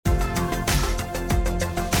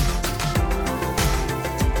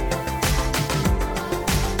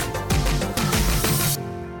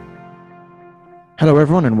Hello,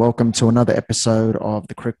 everyone, and welcome to another episode of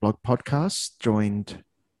the CricBlog Podcast.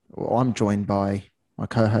 I'm joined by my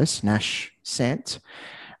co-host, Nash Sant.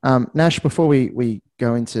 Nash, before we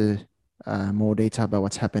go into more detail about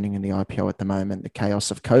what's happening in the IPL at the moment, the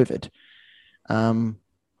chaos of COVID,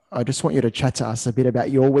 I just want you to chat to us a bit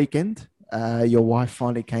about your weekend. Your wife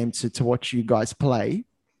finally came to watch you guys play.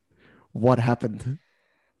 What happened?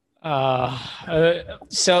 So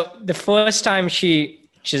the first time she's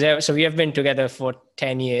ever, so we have been together for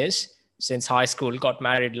 10 years since high school, got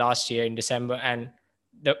married last year in December. And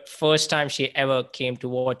the first time she ever came to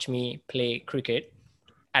watch me play cricket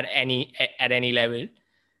at any level,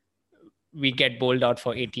 we get bowled out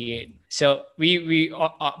for 88. So I'm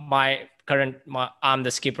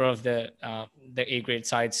the skipper of the A grade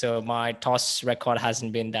side. So my toss record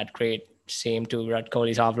hasn't been that great. Same to Virat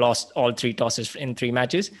Kohli's. I've lost all 3 tosses in 3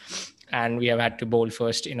 matches, and we have had to bowl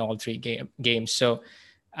first in all 3 games. So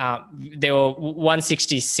they were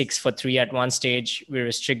 166 for 3 at one stage. We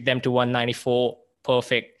restrict them to 194.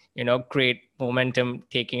 Perfect, great momentum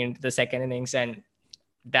taking into the second innings, and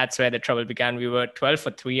that's where the trouble began. We were 12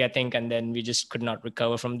 for 3, I think, and then we just could not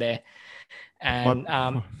recover from there. And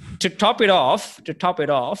to top it off,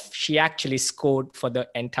 she actually scored for the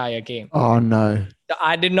entire game. Oh no! So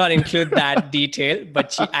I did not include that detail,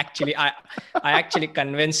 but I actually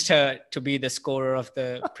convinced her to be the scorer of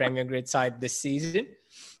the Premier Grade side this season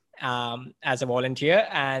as a volunteer,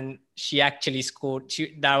 and she actually scored.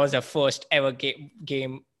 That was her first ever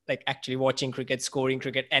game. Like actually watching cricket, scoring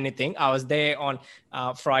cricket, anything. I was there on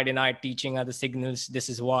Friday night teaching her the signals. This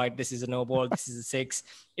is wide. This is a no ball. This is a 6.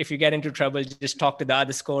 If you get into trouble, just talk to the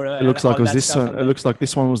other scorer. It looks like it was this one. It looks like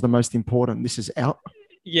this one was the most important. This is out.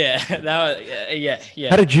 Yeah, yeah.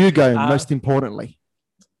 How did you go? Most importantly,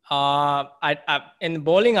 I in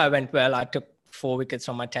bowling I went well. I took 4 wickets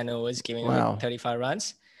from my 10 overs, giving away 35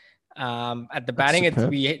 runs. At the batting,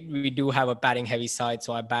 we do have a batting heavy side,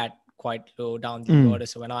 so I bat quite low down the order.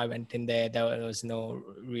 So when I went in there was no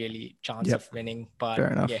really chance of winning. But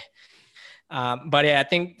fair enough. I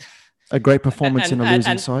think a great performance in a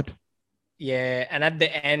losing side. Yeah, and at the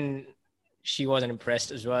end, she wasn't impressed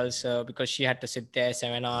as well. So because she had to sit there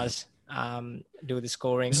 7 hours, do the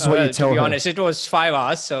scoring. This is what you tell her. To be honest, it was 5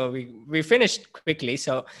 hours, so we finished quickly.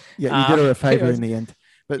 So yeah, you did her a favor in the end.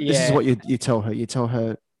 But this is what you tell her. You tell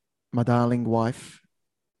her, my darling wife,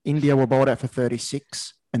 India were bowled out for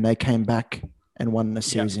 36. And they came back and won the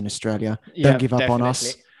series in Australia. Don't give up on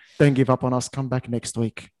us. Don't give up on us. Come back next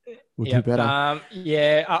week. We'll do better. I'll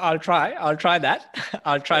try. I'll try that.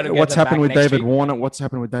 I'll try to. What's happened with David Warner? What's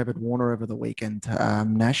happened with David Warner over the weekend?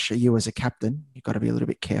 Nash, you as a captain, you've got to be a little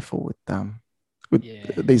bit careful with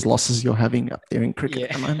these losses you're having up there in cricket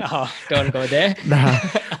at the moment. Oh, don't go there.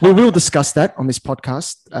 We will discuss that on this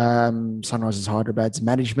podcast. Sunrisers Hyderabad's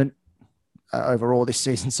management. Overall this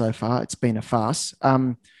season so far, it's been a farce.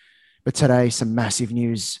 But today, some massive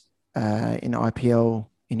news in IPL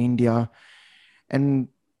in India. And,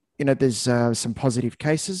 there's some positive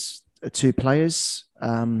cases. 2 players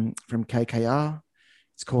from KKR.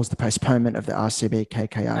 It's caused the postponement of the RCB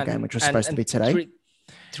KKR game, which was supposed to be today.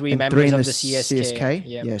 Three members of the CSK.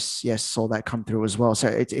 Yep. Yes, saw that come through as well. So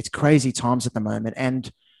it's crazy times at the moment.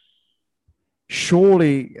 And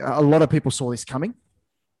surely a lot of people saw this coming.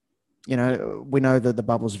 We know that the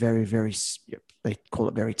bubble's very, very, they call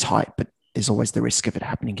it very tight, but there's always the risk of it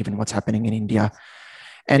happening given what's happening in India.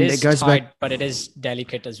 And it goes tight, back, but it is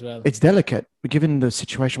delicate as well. It's delicate, but given the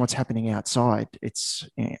situation, what's happening outside, it's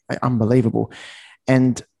unbelievable.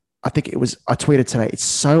 And I think I tweeted today, it's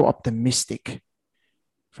so optimistic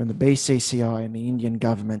from the BCCI and the Indian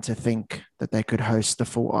government to think that they could host the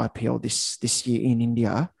full IPL this year in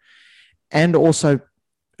India. And also,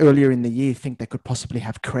 earlier in the year, think they could possibly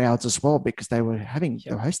have crowds as well because they were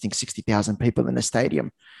hosting 60,000 people in the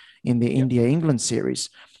stadium in the India-England series.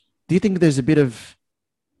 Do you think there's a bit of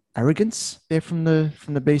arrogance there from the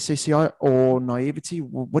BCCI or naivety?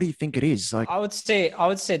 What do you think it is? I would say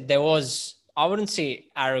there was. I wouldn't say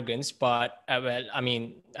arrogance, but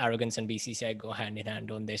arrogance and BCCI go hand in hand,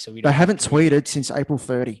 don't they? So they haven't tweeted since April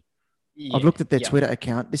 30. I've looked at their Twitter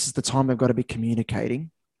account. This is the time they've got to be communicating.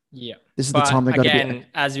 Yeah. This is the time they've got to be.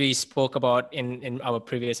 As we spoke about in our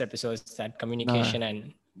previous episodes, that communication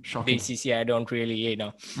and BCCI don't really,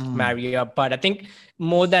 marry up. But I think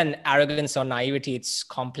more than arrogance or naivety, it's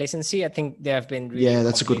complacency. I think they have been really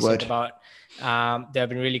that's a good word. They have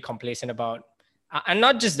been really complacent about, and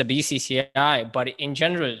not just the BCCI, but in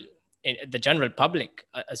general, the general public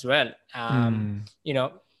as well.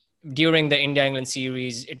 During the India-England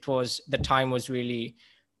series, the time was really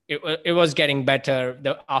it was getting better.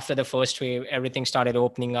 After the first wave, everything started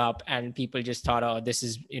opening up, and people just thought, oh, this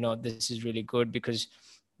is really good, because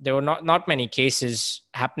there were not many cases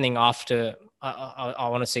happening after I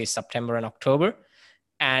want to say September and October.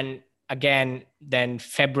 And again, then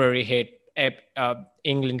February hit.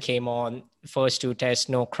 England came on, first two tests,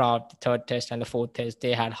 no crowd. The third test and the fourth test,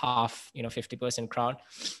 they had half, 50% crowd.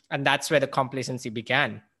 And that's where the complacency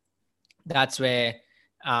began. That's where,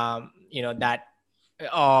 that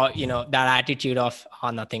attitude of, oh,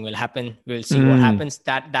 nothing will happen, we'll see what happens.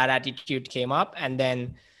 That attitude came up. And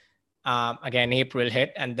then again, April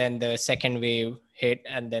hit, and then the second wave hit.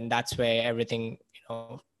 And then that's where everything,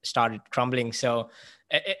 started crumbling. So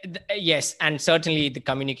yes, and certainly the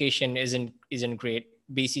communication isn't great.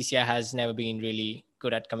 BCCI has never been really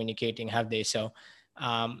good at communicating, have they? So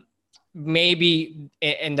maybe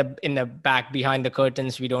in the back, behind the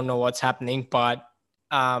curtains, we don't know what's happening. But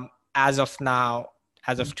as of now,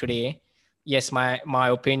 as of today, yes, my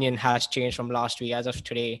opinion has changed from last week. As of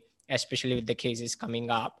today, especially with the cases coming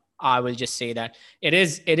up, I will just say that it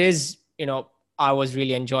is I was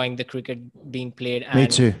really enjoying the cricket being played. And me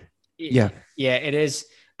too. Yeah. It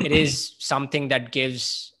is something that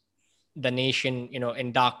gives the nation,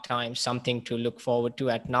 in dark times, something to look forward to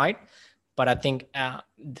at night. But I think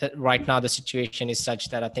right now the situation is such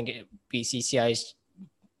that I think BCCI is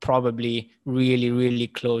probably really, really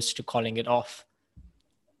close to calling it off.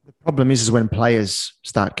 The problem is when players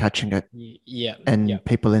start catching it, and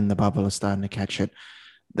people in the bubble are starting to catch it.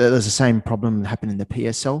 There's the same problem that happened in the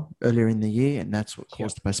PSL earlier in the year, and that's what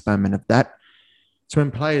caused the postponement of that. So when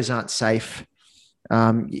players aren't safe,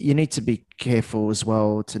 you need to be careful as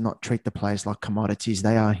well to not treat the players like commodities.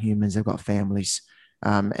 They are humans. They've got families.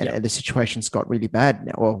 And the situation's got really bad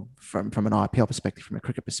now. Well, from an IPL perspective, from a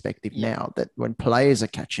cricket perspective now, that when players are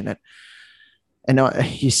catching it, and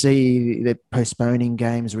you see they're postponing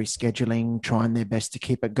games, rescheduling, trying their best to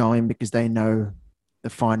keep it going because they know the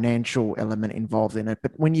financial element involved in it.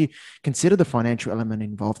 But when you consider the financial element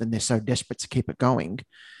involved and they're so desperate to keep it going,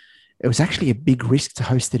 it was actually a big risk to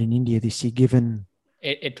host it in India this year, given...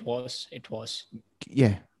 It was.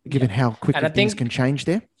 Yeah, given how quickly things can change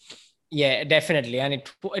there. Yeah, definitely. And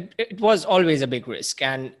it was always a big risk.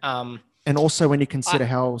 And also when you consider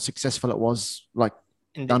how successful it was, like,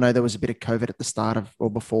 I know there was a bit of COVID at the start of or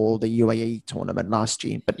before the UAE tournament last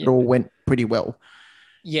year, but it all went pretty well.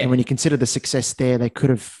 Yeah. And when you consider the success there, they could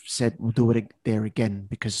have said, we'll do it there again,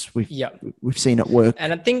 because we've seen it work.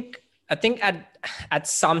 And I think at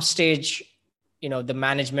some stage, the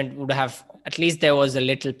management would have, at least there was a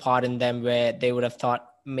little part in them where they would have thought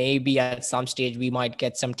maybe at some stage we might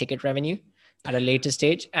get some ticket revenue at a later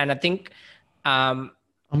stage. And I think,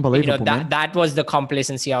 unbelievable, that was the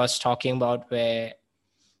complacency I was talking about, where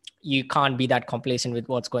you can't be that complacent with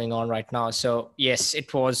what's going on right now. So yes,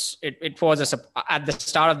 it was at the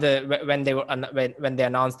start of when they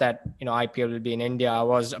announced that, IPL will be in India, I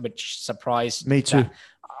was a bit surprised. Me too.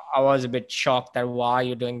 I was a bit shocked that why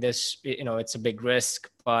you're doing this. It's a big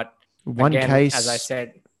risk, but one again, case, as I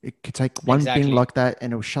said, it could take one thing like that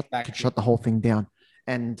and it'll could shut the whole thing down.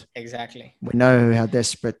 And exactly, we know how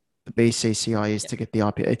desperate the BCCI is to get the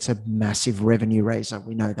IPL. It's a massive revenue raiser.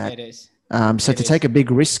 We know that. It is. So to take a big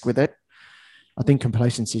risk with it, I think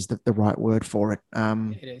complacency is the right word for it.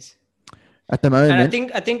 It is. At the moment.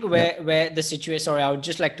 And I think where the situation, sorry, I would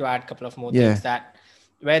just like to add a couple of more things, that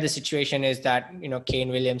where the situation is that, Kane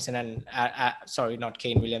Williamson and, not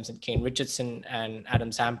Kane Williamson, Kane Richardson and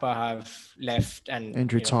Adam Zampa have left, and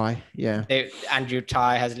Andrew Tye, Andrew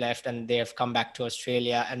Tye has left, and they have come back to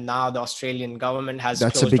Australia. And now the Australian government has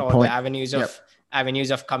That's closed all the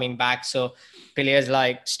avenues of coming back. So players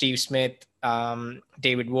like Steve Smith,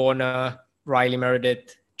 David Warner, Riley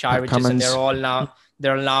Meredith, Chai Richardson, they're all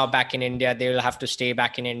now back in India. They will have to stay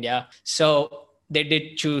back in India. So they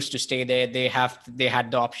did choose to stay there. They had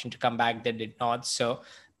the option to come back. They did not. So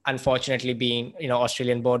unfortunately, being,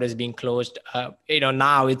 Australian borders being closed,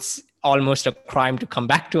 now it's almost a crime to come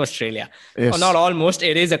back to Australia. Yes. Or not almost,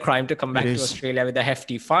 it is a crime to come back to Australia with a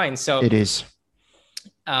hefty fine. So it is.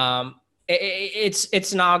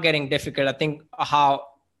 It's now getting difficult. I think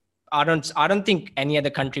I don't think any other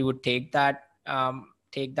country would take that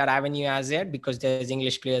avenue as yet, because there's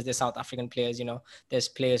English players, there's South African players, there's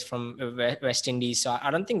players from West Indies. So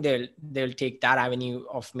I don't think they'll take that avenue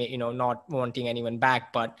of, not wanting anyone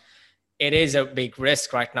back. But it is a big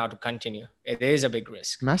risk right now to continue. It is a big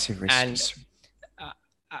risk, massive risk. And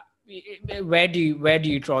where do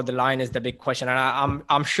you draw the line is the big question. And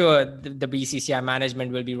I'm sure the BCCI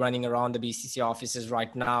management will be running around the BCCI offices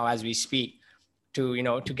right now as we speak,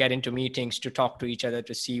 to get into meetings, to talk to each other,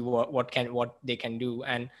 to see what they can do.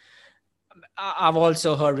 And I've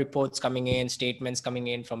also heard reports coming in, statements coming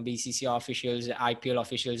in from BCCI officials, IPL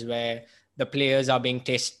officials, where the players are being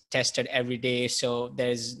tested every day. So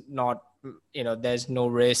there's not, there's no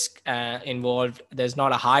risk involved. There's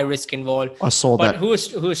not a high risk involved. I saw But that.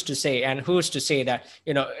 who's to say? And who's to say that,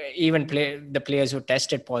 even the players who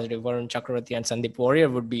tested positive, Varun Chakravarti and Sandeep Warrior,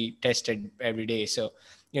 would be tested every day. So,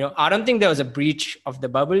 I don't think there was a breach of the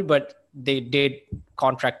bubble, but they did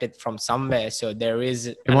contract it from somewhere. So there is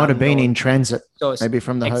It might have been in transit, So maybe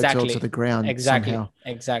from the hotel to the ground exactly, somehow.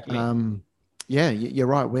 exactly. Yeah, you're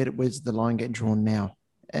right. Where's the line getting drawn now?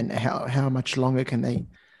 And how much longer can they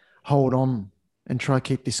hold on and try to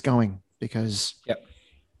keep this going? Because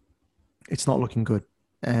it's not looking good.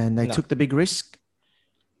 And they took the big risk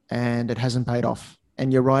and it hasn't paid off.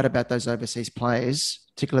 And you're right about those overseas players,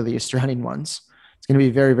 particularly the Australian ones. It's going to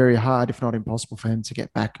be very, very hard, if not impossible, for him to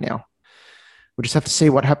get back now. We'll just have to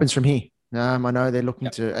see what happens from here. I know they're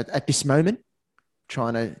looking to, at this moment,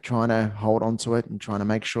 trying to hold on to it and trying to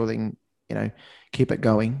make sure they can, keep it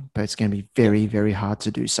going. But it's going to be very, very hard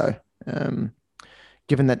to do so.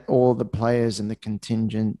 Given that all the players and the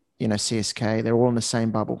contingent, CSK, they're all in the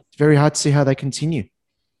same bubble. It's very hard to see how they continue.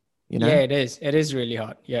 Yeah, it is. It is really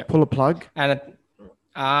hard. Yeah. Pull a plug. And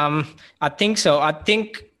I think so. I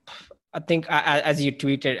think as we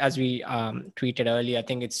tweeted earlier, I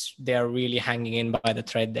think they're really hanging in by the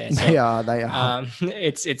thread there. So, they are.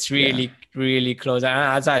 It's really, really close. And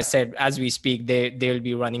as I said, as we speak, they'll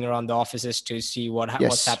be running around the offices to see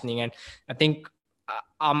what's happening. And I think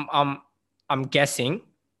I'm guessing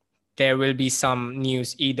there will be some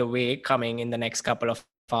news either way coming in the next couple of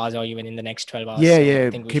hours or even in the next 12 hours. Yeah.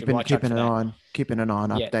 Keeping an eye on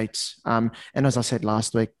updates. And as I said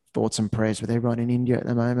last week, thoughts and prayers with everyone in India at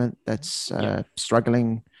the moment that's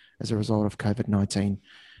struggling as a result of COVID-19.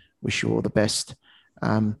 Wish you all the best.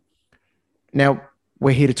 Now,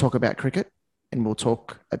 we're here to talk about cricket, and we'll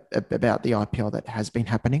talk about the IPL that has been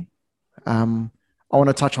happening. I want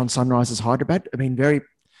to touch on Sunrisers Hyderabad. I've been very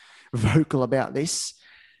vocal about this.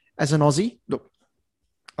 As an Aussie, look,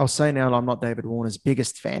 I'll say now I'm not David Warner's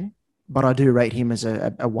biggest fan, but I do rate him as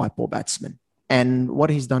a white ball batsman. And what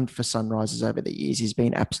he's done for Sunrisers over the years, he's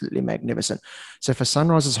been absolutely magnificent. So for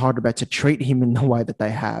Sunrisers Hyderabad to treat him in the way that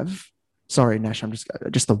they have, sorry, Nash, I'm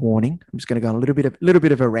just a warning. I'm just going to go on a little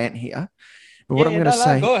bit of a rant here. But what I'm going to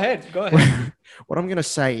say, go ahead. What I'm going to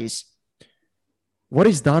say is, what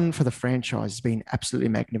he's done for the franchise has been absolutely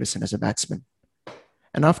magnificent as a batsman.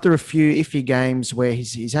 And after a few iffy games where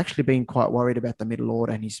he's actually been quite worried about the middle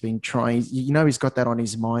order, and he's been trying, he's got that on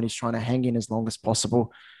his mind. He's trying to hang in as long as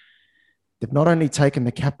possible. They've not only taken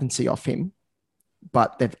the captaincy off him,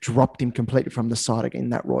 but they've dropped him completely from the side in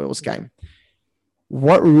that Royals game.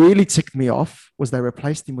 What really ticked me off was they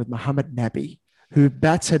replaced him with Mohammad Nabi, who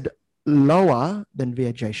batted lower than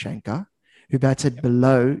Vijay Shankar, who batted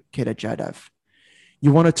below Kedar Jadhav.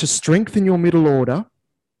 You wanted to strengthen your middle order.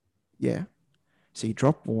 Yeah. So you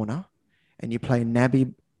drop Warner and you play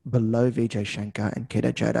Nabi below Vijay Shankar and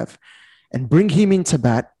Kedar Jadhav and bring him into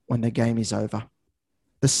bat when the game is over.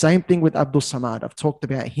 The same thing with Abdul Samad. I've talked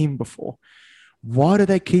about him before. Why do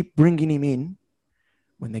they keep bringing him in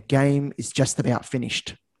when the game is just about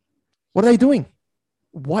finished? What are they doing?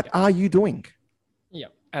 What are you doing? Yeah.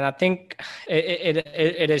 And I think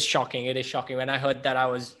it is shocking. It is shocking. When I heard that, I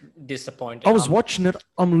was disappointed. I was watching it.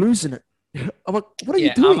 I'm losing it. I'm like, what are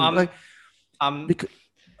you doing? Because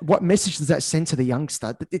what message does that send to the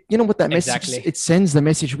youngster? You know what that message is? It sends the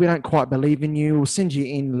message, we don't quite believe in you. We'll send you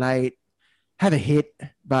in late, have a hit.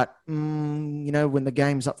 But, when the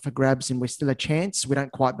game's up for grabs and we're still a chance, we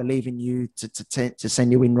don't quite believe in you to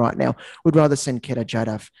send you in right now. We'd rather send Kedar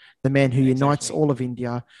Jadhav, the man who unites all of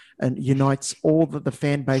India and unites all the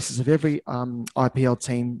fan bases of every IPL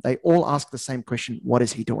team. They all ask the same question, what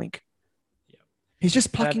is he doing? He's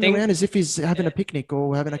just plucking around as if he's having a picnic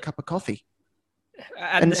or having a cup of coffee.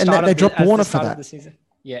 And they dropped Warner for that.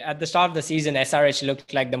 At the start of the season, SRH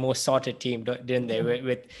looked like the most sorted team, didn't they?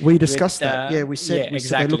 We discussed that. We said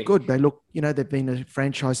exactly. They look good. They look, they've been a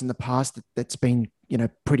franchise in the past that's been,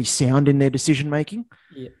 pretty sound in their decision making.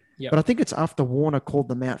 Yeah. But I think it's after Warner called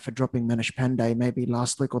them out for dropping Manish Pandey, maybe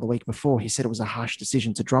last week or the week before. He said it was a harsh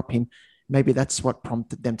decision to drop him. Maybe that's what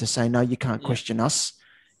prompted them to say, no, you can't question us.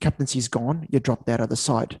 Captaincy's gone. You're dropped out of the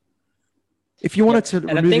side. If you wanted to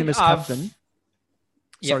remove him as captain.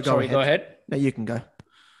 Sorry, go ahead. No, you can go.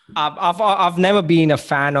 I've never been a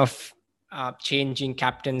fan of changing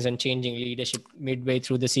captains and changing leadership midway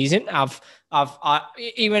through the season.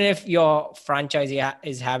 Even if your franchise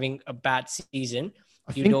is having a bad season,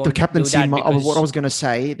 I think the captaincy. What I was going to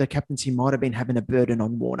say, the captaincy might have been having a burden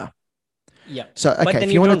on Warner. Yeah. So but then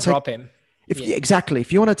you don't drop him. Exactly.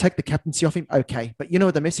 If you want to take the captaincy off him, okay. But you know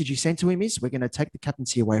what the message you sent to him is? We're going to take the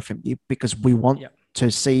captaincy away from you because we want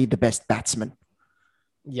to see the best batsman.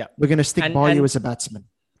 Yeah. We're going to stick by you as a batsman.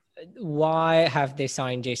 Why have they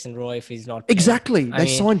signed Jason Roy if he's not playing? Exactly. They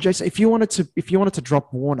signed Jason. If you wanted to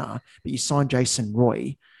drop Warner, but you signed Jason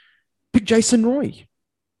Roy, pick Jason Roy.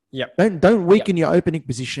 Yeah. Don't weaken your opening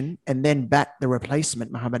position and then bat the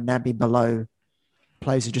replacement, Mohammad Nabi, below.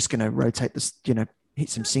 Players are just going to rotate this, hit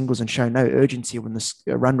some singles and show no urgency when the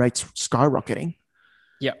run rate's skyrocketing.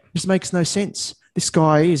 Yeah. It just makes no sense. This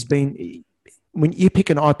guy has been, when you pick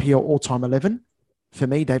an IPL all-time 11, for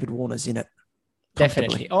me, David Warner's in it.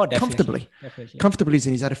 Definitely. Oh, definitely. Comfortably is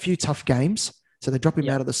in. He's had a few tough games. So they drop him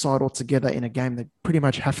out of the side altogether in a game they pretty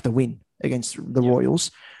much have to win against the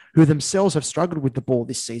Royals, who themselves have struggled with the ball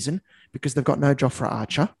this season because they've got no Jofra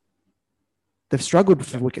Archer. They've struggled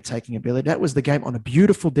with the wicket-taking ability. That was the game on a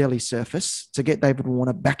beautiful Delhi surface to get David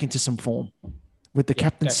Warner back into some form with the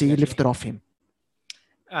captaincy lifted off him.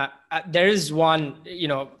 There is one,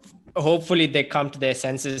 hopefully they come to their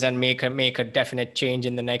senses and make a definite change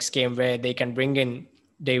in the next game where they can bring in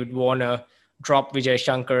David Warner, drop Vijay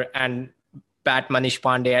Shankar and bat Manish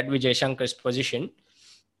Pandey at Vijay Shankar's position,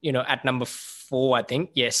 at number 4, I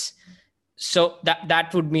think. Yes. So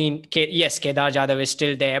that would mean, yes, Kedar Jadhav is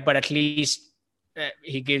still there, but at least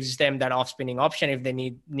he gives them that off-spinning option if they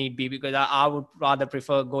need be, because I would rather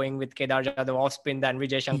prefer going with Kedar Jadhav off-spin than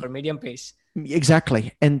Vijay Shankar medium pace.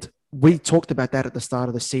 Exactly. And we talked about that at the start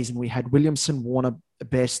of the season. We had Williamson, Warner,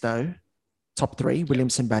 Bairstow, top 3.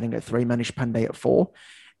 Williamson batting at 3, Manish Pandey at 4.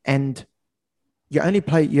 And you only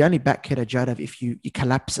back Kedar Jadhav if you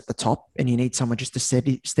collapse at the top and you need someone just to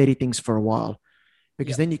steady things for a while.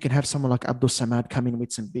 Because then you can have someone like Abdul Samad come in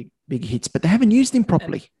with some big hits, but they haven't used him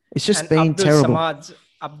properly. It's just been terrible.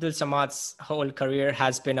 Abdul Samad's whole career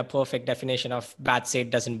has been a perfect definition of bat said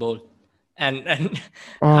doesn't bowl.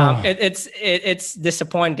 It's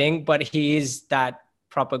disappointing, but he is that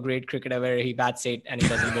proper great cricketer where he bats it and he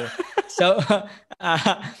doesn't bowl. So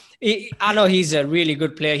I know he's a really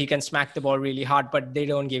good player. He can smack the ball really hard, but they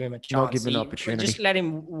don't give him a chance. Not give him an opportunity. Just let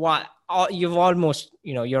him. You've almost,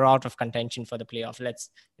 you're out of contention for the playoff. Let's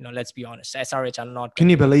be honest. SRH are not. Can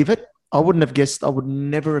you believe it? I wouldn't have guessed. I would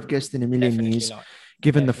never have guessed in a million Definitely years. not.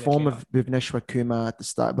 Given the form of Bhuvneshwar Kumar at the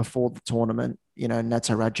start, before the tournament,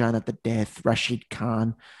 Natarajan at the death, Rashid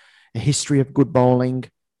Khan, a history of good bowling,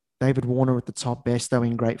 David Warner at the top, Bairstow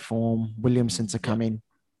in great form, Williamson to come in.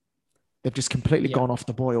 They've just completely gone off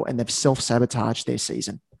the boil and they've self-sabotaged their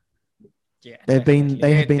season. Yeah, they have been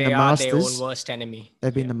the masters. Their own worst enemy.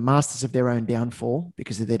 They've been the masters of their own downfall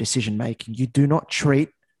because of their decision making. You do not treat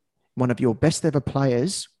one of your best ever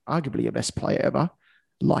players, arguably your best player ever,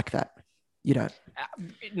 like that. You don't.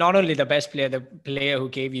 Not only the best player, the player who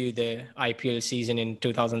gave you the IPL season in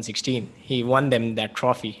 2016, he won them that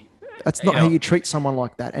trophy. That's not how you treat someone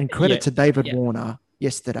like that. And credit to David Warner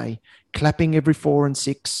yesterday, clapping every 4 and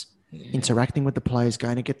 6, interacting with the players,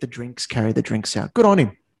 going to get the drinks, carry the drinks out. Good on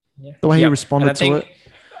him. Yeah. The way he responded to it.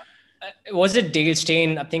 Was it Dale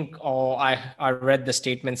Steyn? I think, I read the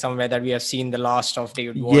statement somewhere that we have seen the last of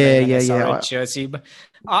David Warner in SRH jersey. But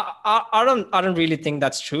I don't really think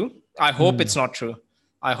that's true. I hope it's not true.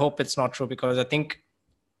 I hope it's not true because I think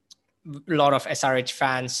a lot of SRH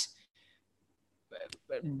fans,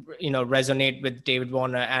 resonate with David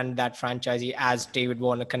Warner and that franchisee as David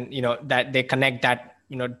Warner can, that they connect that,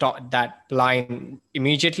 that line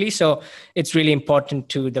immediately. So it's really important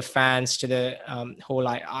to the fans, to the whole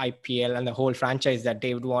IPL and the whole franchise that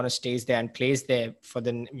David Warner stays there and plays there for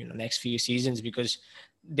the next few seasons, because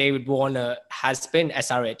David Warner has been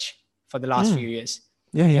SRH for the last few years.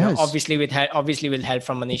 Yeah, he has. Obviously with help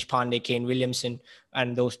from Manish Pandey, Kane Williamson,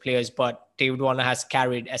 and those players, but David Warner has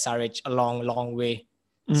carried SRH a long way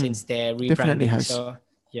since their rebranding. Definitely has. So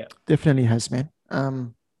definitely has, man.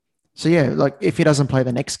 So like if he doesn't play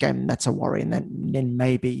the next game, that's a worry, and then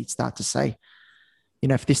maybe you'd start to say,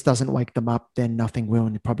 if this doesn't wake them up, then nothing will.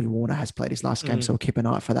 And probably Warner has played his last game, so we'll keep an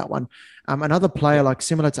eye out for that one. Another player like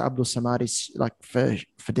similar to Abdul Samad is like for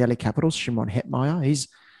Delhi Capitals, Shimron Hetmeyer.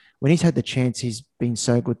 When he's had the chance, he's been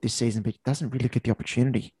so good this season, but he doesn't really get the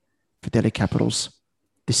opportunity for Delhi Capitals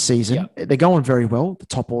this season. Yeah. They're going very well. The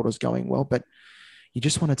top order's going well, but you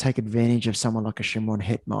just want to take advantage of someone like a Shimron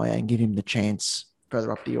Hetmeyer and give him the chance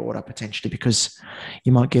further up the order potentially, because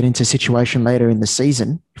you might get into a situation later in the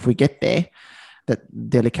season, if we get there,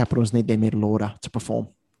 that Delhi Capitals need their middle order to perform.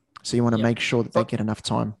 So you want to make sure that they get enough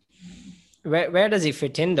time. Where does he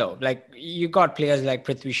fit in though? Like you got players like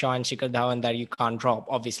Prithvi Shaw and Shikhar Dhawan that you can't drop,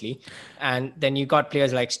 obviously. And then you got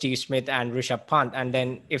players like Steve Smith and Rishabh Pant. And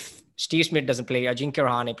then if Steve Smith doesn't play, Ajinkya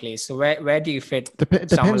Rahane plays. So where do you fit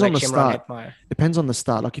Depends someone on like the Shimron start. Hetmeyer? Depends on the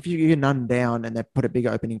start. Like if you're none down and they put a big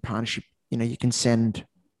opening partnership, you can send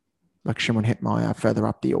like Shimron Hetmeyer further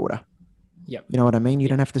up the order. Yep. You know what I mean? You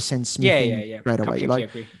don't have to send Smith in straight away. Completely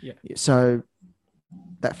agree. Yeah. So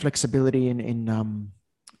that flexibility in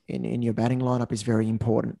your batting lineup is very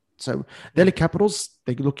important. So Delhi Capitals,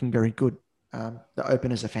 they're looking very good. The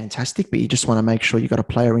openers are fantastic, but you just want to make sure you got a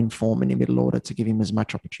player in form in your middle order to give him as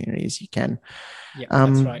much opportunity as you can. Yeah,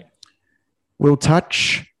 that's right. We'll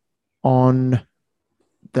touch on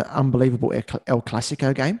the unbelievable El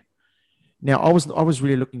Clasico game. Now, I was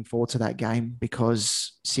really looking forward to that game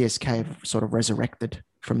because CSK have sort of resurrected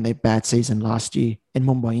from their bad season last year, and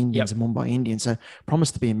Mumbai Indians. So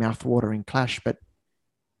promised to be a mouth-watering clash, but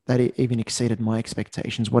that even exceeded my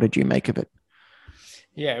expectations. What did you make of it?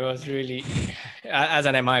 Yeah, it was really, as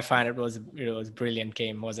an MI fan, it was a brilliant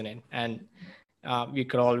game, wasn't it? And we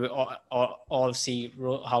could all see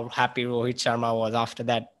how happy Rohit Sharma was after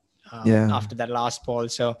that last ball.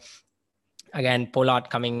 So again, Pollard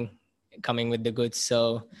coming with the goods.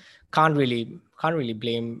 So can't really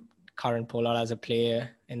blame Karan Pollard as a player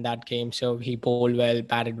in that game. So he bowled well,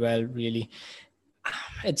 batted well. Really,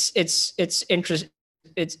 it's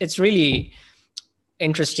really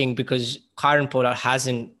interesting because Karan Pollard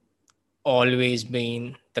hasn't always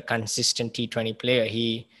been the consistent T20 player.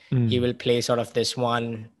 He will play sort of this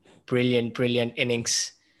one brilliant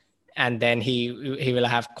innings, and then he will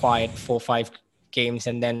have quiet 4-5 games,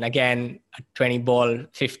 and then again a 20 ball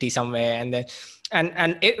 50 somewhere, and then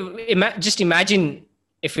just imagine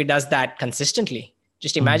if he does that consistently.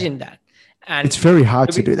 Just imagine that. And it's very hard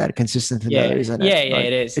to do that consistently, though, isn't it? Yeah,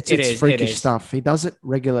 it is. It's freakish stuff. He does it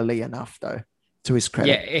regularly enough, though, to his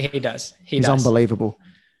credit. Yeah, he does. He's unbelievable.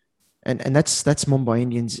 And that's Mumbai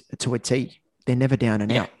Indians to a T. They're never down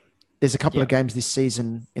and out. There's a couple of games this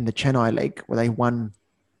season in the Chennai League where they won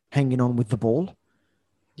hanging on with the ball.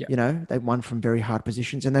 Yeah. They won from very hard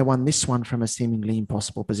positions, and they won this one from a seemingly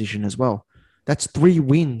impossible position as well. That's 3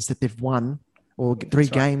 wins that they've won, or 3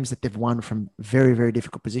 games that they've won from very, very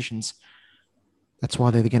difficult positions. That's why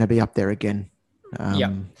they're going to be up there again.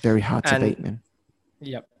 Very hard to beat, man.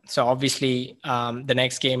 Yep. So obviously, the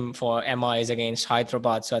next game for Emma is against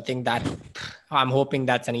Hyderabad. So I think that I'm hoping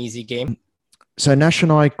that's an easy game. So Nash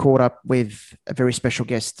and I caught up with a very special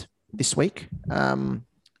guest this week.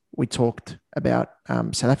 We talked about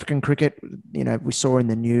South African cricket. We saw in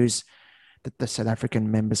the news that the South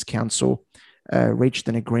African Members Council reached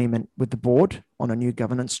an agreement with the board on a new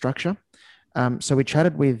governance structure. So we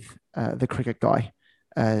chatted with the cricket guy,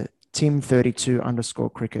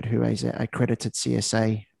 Tim32_cricket, who is a accredited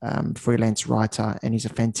CSA freelance writer, and he's a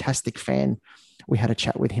fantastic fan. We had a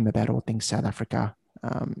chat with him about all things South Africa,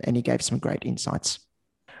 and he gave some great insights.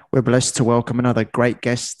 We're blessed to welcome another great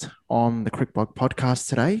guest on the CricBlog Podcast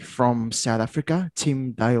today from South Africa,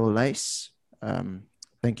 Tim Dayo-Lace.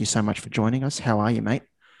 Thank you so much for joining us. How are you, mate?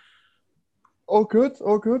 All good.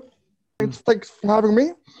 Thanks for having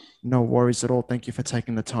me. No worries at all. Thank you for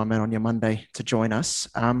taking the time out on your Monday to join us.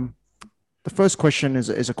 The first question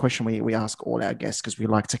is a question we ask all our guests because we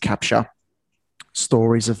like to capture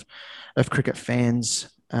stories of cricket fans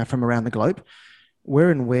from around the globe.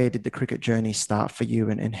 Where did the cricket journey start for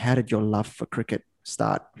you, and how did your love for cricket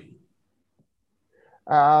start?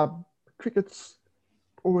 Cricket's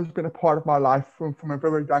always been a part of my life from a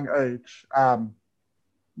very young age.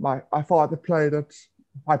 My father played it.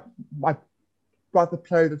 My brother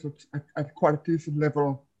played it at quite a decent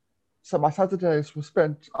level. So my Saturdays were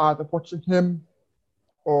spent either watching him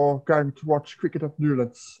or going to watch cricket at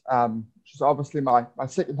Newlands, which is obviously my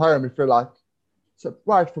second home, if you like. So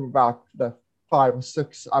right from about 5 or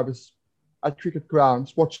 6, I was at cricket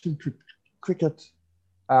grounds watching cricket.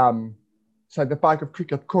 So the bug of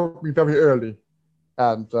cricket caught me very early.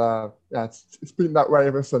 And it's been that way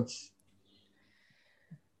ever since.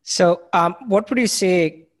 So what would you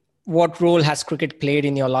say, what role has cricket played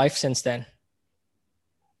in your life since then?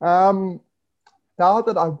 Now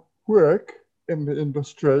that I work in the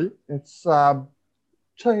industry, it's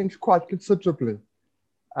changed quite considerably.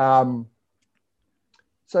 So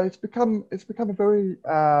it's become a very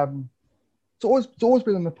it's always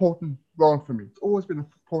been an important role for me. It's always been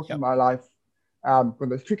important in my life. When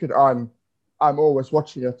there's cricket on, I'm always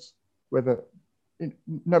watching it,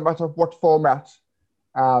 no matter what format.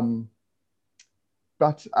 But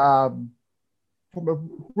from a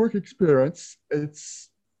work experience, it's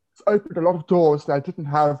opened a lot of doors that I didn't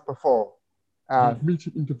have before.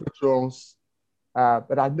 Meeting individuals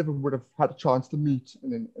that I never would have had a chance to meet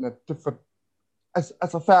in a different, as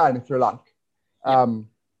a fan, if you like.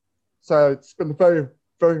 So it's been a very,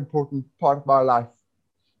 very important part of my life.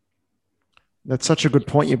 That's such a good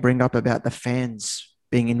point you bring up about the fans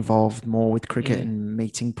being involved more with cricket Mm. and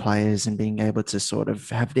meeting players and being able to sort of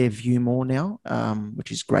have their view more now,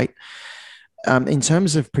 which is great. In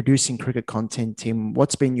terms of producing cricket content, Tim,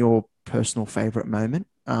 what's been your personal favorite moment?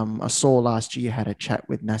 I saw last year you had a chat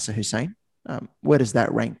with Nasser Hussain. Where does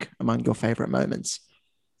that rank among your favorite moments?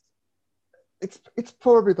 It's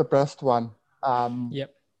probably the best one,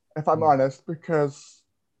 Yep. if I'm honest, because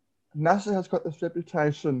Nasser has got this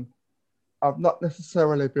reputation of not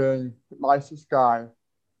necessarily being the nicest guy.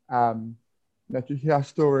 Um, you hear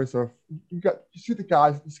stories of you see the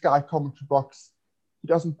guys in the Sky commentary box. He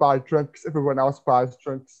doesn't buy drinks; everyone else buys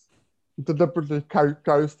drinks. He deliberately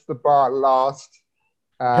goes to the bar last.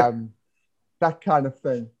 Yep, That kind of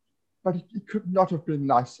thing. But he could not have been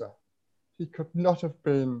nicer. He could not have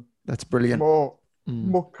been that's brilliant. more Mm.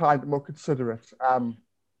 more kind, more considerate.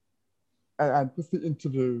 And with the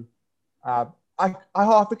interview, I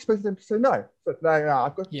half expected him to say no, but no,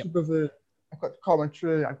 I've got Yep. too busy. I've got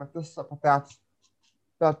commentary. I've got this, I've got that.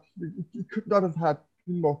 That he could not have had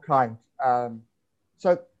been more kind.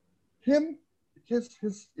 So him,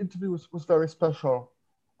 his interview was very special.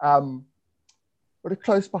 But a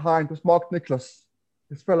close behind was Mark Nicholas,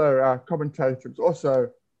 his fellow commentator. It was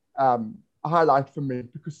also a highlight for me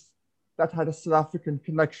because that had a South African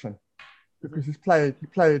connection. Because he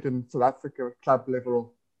played in South Africa at club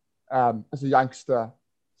level as a youngster.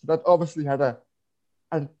 So that obviously had a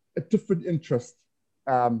different interest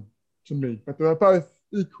to me. But they were both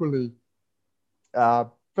equally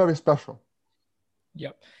very special.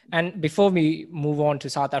 Yep. And before we move on to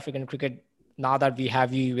South African cricket, now that we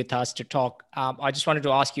have you with us to talk, I just wanted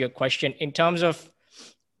to ask you a question. In terms of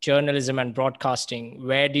journalism and broadcasting,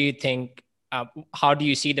 where do you think, how do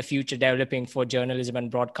you see the future developing for journalism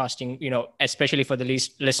and broadcasting, especially for the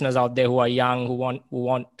listeners out there who are young, who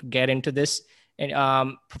want to get into this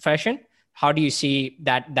profession? How do you see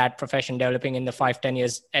that profession developing in the 5-10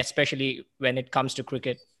 years, especially when it comes to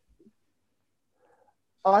cricket?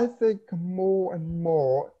 I think more and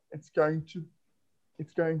more it's going to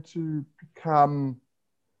become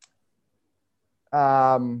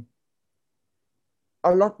a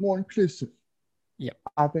lot more inclusive. Yep.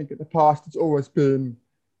 I think in the past it's always been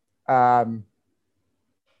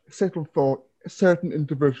settled for certain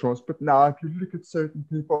individuals, but now if you look at certain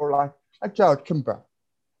people like Jared Kimber,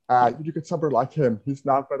 you look at somebody like him, he's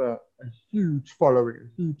now got a huge following, a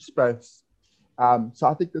huge space. So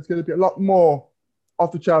I think there's going to be a lot more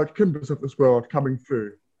of the Jared Kimbers of this world coming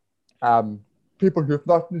through. People who have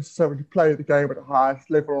not necessarily played the game at the highest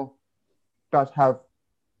level, but have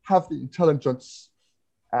the intelligence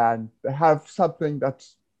and they have something that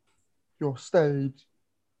your staid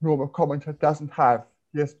normal commentator doesn't have.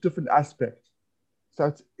 He has different aspects.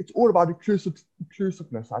 So it's all about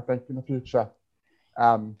inclusiveness, I think, in the future.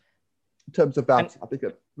 In terms of that, I think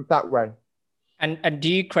that way. And do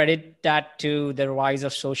you credit that to the rise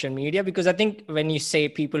of social media? Because I think when you say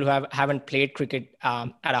people who haven't played cricket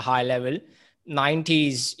at a high level,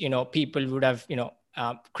 90s, people would have,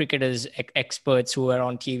 cricketers, experts who were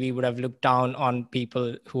on TV would have looked down on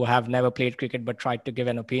people who have never played cricket but tried to give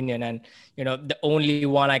an opinion. And, the only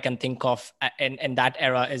one I can think of in that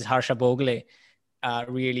era is Harsha Bhogle,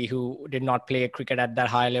 really, who did not play cricket at that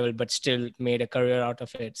high level but still made a career out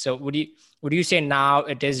of it. So would you say now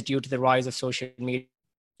it is due to the rise of social media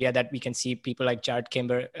that we can see people like Jared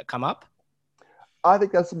Kimber come up? I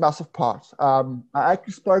think that's a massive part. I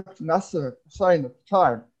actually spoke to Nasser Hussain at the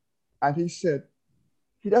time, and he said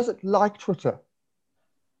he doesn't like Twitter,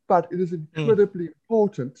 but it is incredibly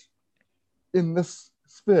important in this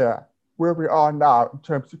sphere where we are now in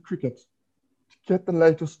terms of cricket. To get the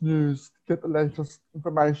latest news, to get the latest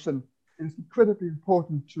information, it is incredibly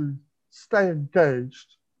important to stay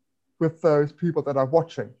engaged with those people that are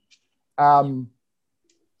watching.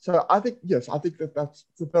 So I think, yes, I think that's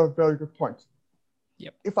a very, very good point.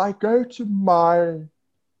 Yep. If I go to my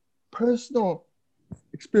personal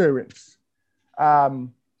experience,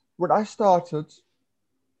 when I started,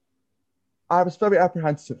 I was very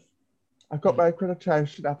apprehensive. I got my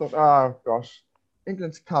accreditation. I thought, oh gosh,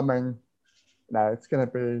 England's coming. It's going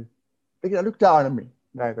to be, they're going to look down on me.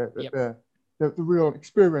 The real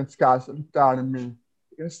experienced guys that look down on me.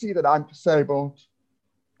 They're going to see that I'm disabled.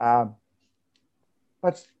 But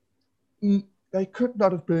they could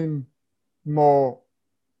not have been more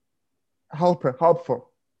helpful.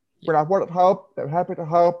 When I wanted help, they were happy to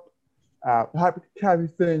help. Happy to carry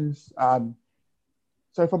things.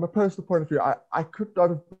 So from a personal point of view, I could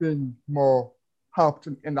not have been more helped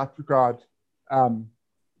in that regard.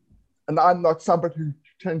 And I'm not somebody who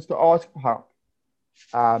tends to ask for help.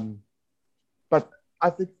 But I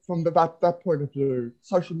think from that point of view,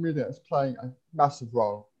 social media is playing a massive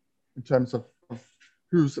role in terms of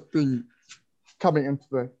who's coming into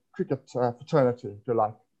the cricket fraternity, if you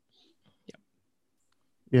like.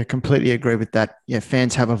 Yeah, completely agree with that. Yeah,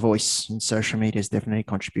 fans have a voice, and social media has definitely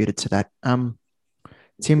contributed to that.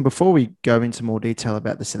 Tim, before we go into more detail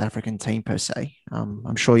about the South African team per se,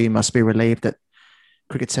 I'm sure you must be relieved that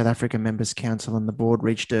Cricket South Africa Members Council and the board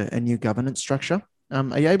reached a new governance structure.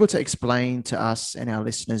 Are you able to explain to us and our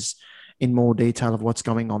listeners in more detail of what's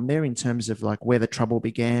going on there in terms of like where the trouble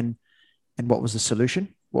began and what was the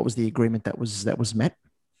solution? What was the agreement that was met?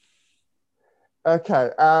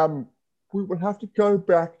 Okay, we will have to go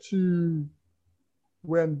back to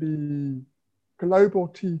when the Global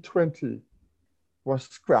T20 was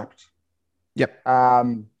scrapped. Yep.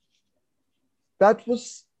 That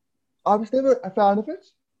was, I was never a fan of it,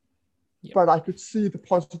 but I could see the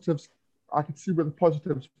positives. I could see where the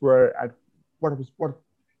positives were and what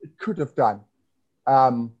it could have done.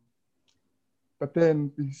 But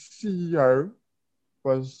then the CEO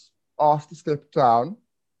was asked to step down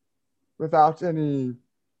without any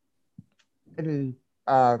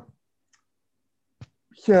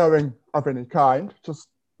hearing of any kind. Just,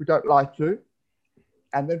 we don't like you.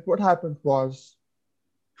 And then what happened was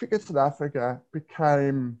Cricket South Africa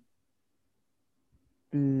became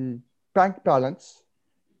the bank balance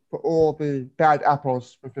for all the bad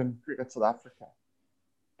apples within Cricket South Africa.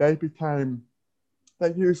 They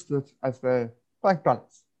used it as their bank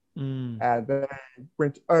balance. And they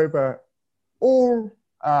went over all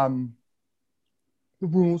the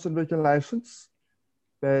rules and regulations.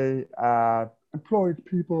 They employed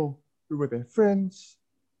people who were their friends,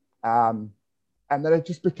 and then it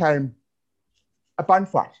just became a bun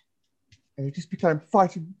fight. And it just became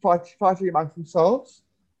fighting amongst themselves.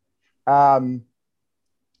 And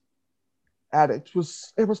it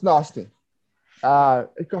was nasty.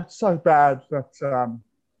 It got so bad that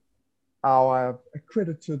our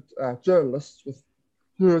accredited journalists with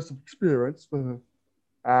years of experience were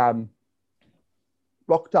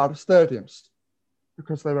locked out of stadiums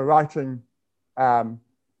because they were writing about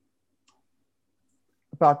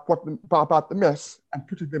the mess and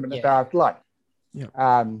putting them in a bad light.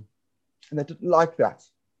 And they didn't like that.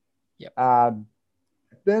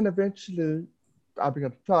 Then eventually, I'm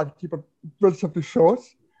going to try to keep it relatively short.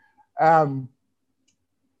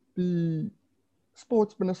 The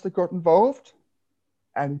sports minister got involved,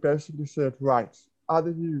 and he basically said, right,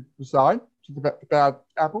 either you resign to the bad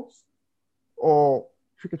apples, or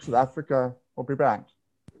Cricket South Africa will be banned.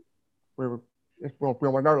 We will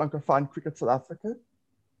no longer fund Cricket South Africa,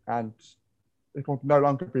 and it will no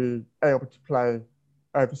longer be able to play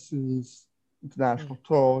overseas international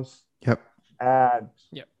tours. And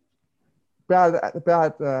the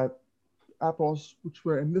bad apples, which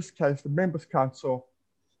were in this case the Members Council,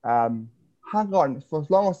 hung on for as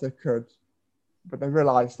long as they could, but they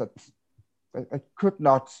realized that they could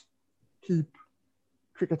not keep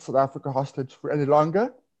Cricket South Africa hostage for any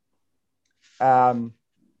longer. And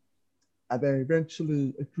they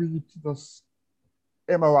eventually agreed to this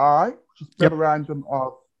MOI, which is Memorandum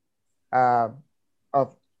of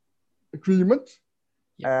Agreement.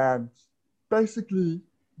 And basically,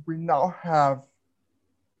 we now have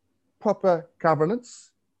proper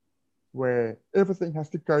governance where everything has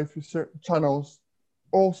to go through certain channels.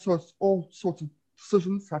 All sorts of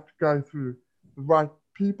decisions have to go through the right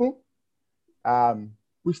people.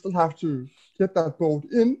 We still have to get that board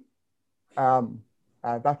in.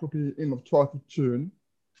 That will be in the 12th of June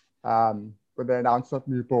when they announce that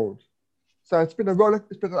new board. So it's been an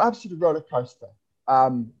absolute roller coaster.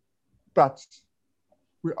 But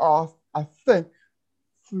we are, I think,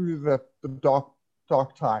 through the dark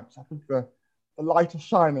times. I think the light is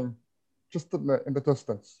shining just in the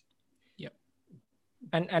distance.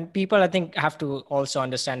 And people, I think, have to also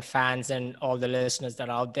understand, fans and all the listeners that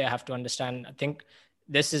are out there have to understand, I think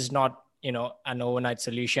this is not, an overnight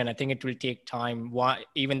solution. I think it will take time. Why,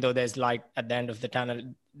 even though there's light at the end of the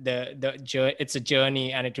tunnel, it's a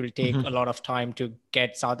journey, and it will take a lot of time to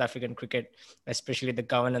get South African cricket, especially the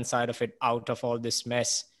governance side of it, out of all this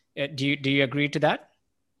mess. Do you agree to that?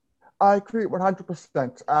 I agree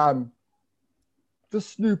 100%.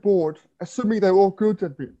 This new board, assuming they're all good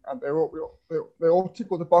and they all tick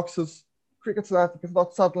all the boxes, Cricket South Africa is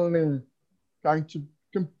not suddenly going to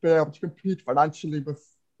be able to compete financially with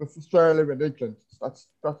Australia and England. That's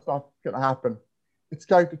not going to happen. It's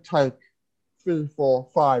going to take 3, 4,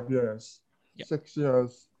 5 years, 6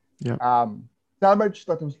 years. Damage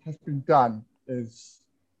that has been done is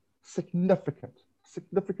significant.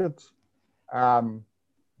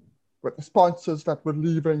 With the sponsors that were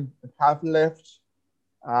leaving and have left,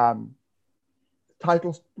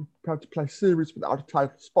 titles, to play series without a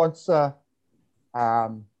title sponsor,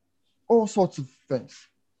 all sorts of things.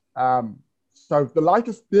 So the light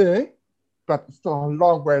is there, but it's still a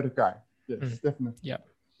long way to go. Yes, definitely. Yeah,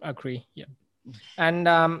 agree. Yeah, and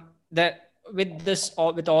that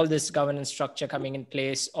with all this governance structure coming in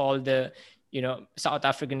place, all the South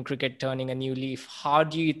African cricket turning a new leaf, how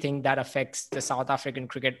do you think that affects the South African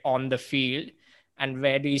cricket on the field, and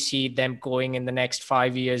where do you see them going in the next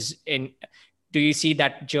 5 years? Do you see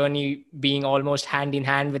that journey being almost hand in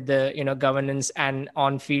hand with the governance and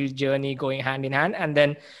on-field journey going hand in hand? And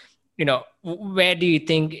then where do you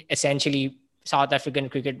think essentially South African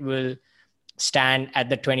cricket will stand at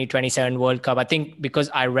the 2027 World Cup? I think because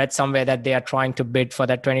I read somewhere that they are trying to bid for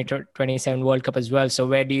that 2027 World Cup as well. So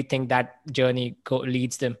where do you think that journey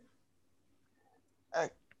leads them?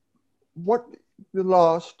 What the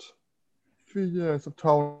last few years have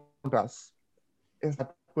told us is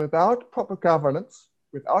that without proper governance,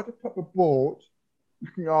 without a proper board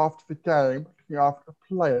looking after the game, looking after the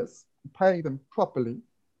players, and paying them properly,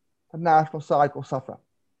 the national side will suffer.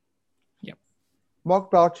 Yep. Mark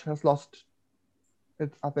Bouch has lost,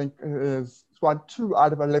 I think it's won 2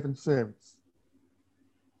 out of 11 series.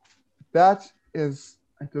 That is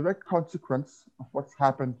a direct consequence of what's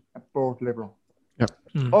happened at board level. Yep.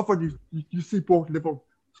 Often you see board level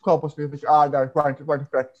squabbles and you think, no, it won't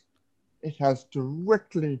affect. It has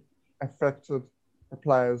directly affected the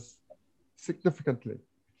players significantly.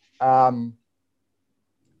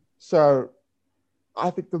 So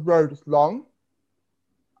I think the road is long.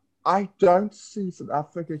 I don't see South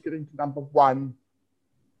Africa getting to number 1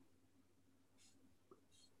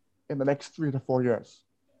 in the next 3 to 4 years.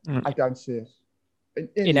 I don't see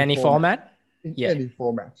it. In any format? In any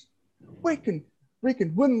format. We can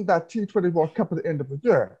win that T20 World Cup at the end of the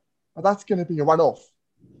year, but that's going to be a one-off.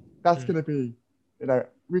 That's going to be,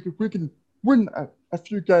 we can win a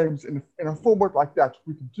few games in a format like that.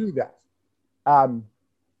 We can do that.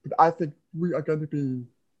 But I think we are going to be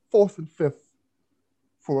 4th and 5th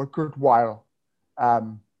for a good while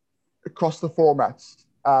across the formats.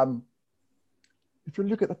 If you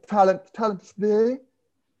look at the talent is there,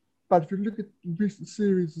 but if you look at recent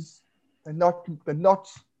series, they're not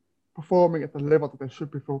performing at the level that they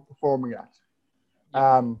should be performing at.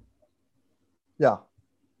 Yeah.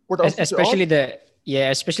 What else especially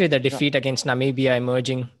the defeat against Namibia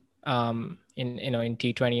emerging in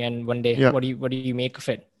T20 and one day. Yeah. What do you make of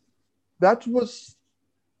it? That was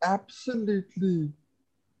absolutely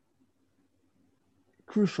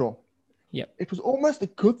crucial. Yeah. It was almost a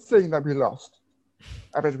good thing that we lost.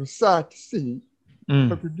 I mean, it was sad to see,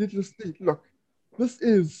 but we need to see, look, this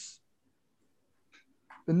is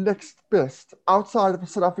the next best. Outside of the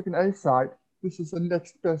South African A side, this is the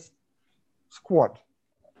next best squad.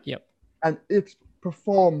 Yep. And it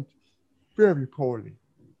performed very poorly.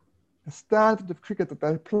 The standard of cricket that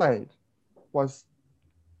they played was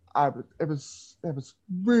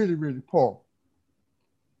really, really poor.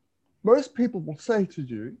 Most people will say to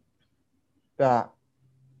you that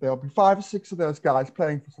there'll be 5 or 6 of those guys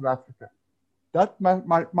playing for South Africa. That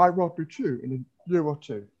might well be true in a year or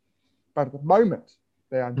two. But at the moment,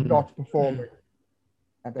 they are not performing.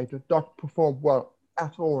 And they did not perform well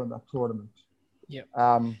at all in that tournament. Yeah.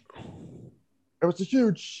 It was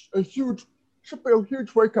should be a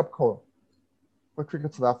huge wake-up call for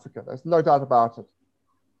Cricket South Africa. There's no doubt about it.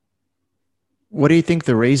 What do you think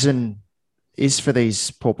the reason is for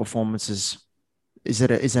these poor performances? Is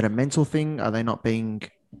it a mental thing? Are they not being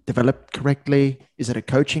developed correctly? Is it a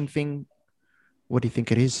coaching thing? What do you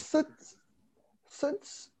think it is?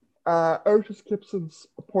 Since Otis Gibson's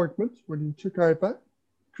appointment, when he took over,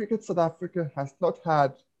 Cricket South Africa has not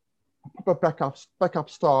had a proper backup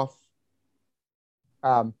staff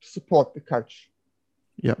to support the coach.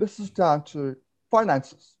 Yeah. This is down to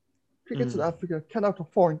finances. Cricket South Africa cannot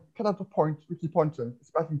appoint Ricky Ponting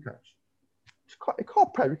as batting coach. He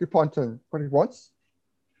can't pay Ricky Ponting what he wants.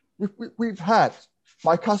 We've had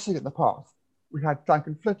Mike Hussey in the past. We had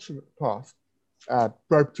Duncan Fletcher in the past.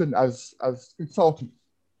 Bropton as consultant.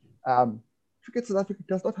 Cricket South Africa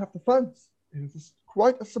does not have the funds. It is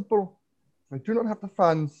quite a simple. They do not have the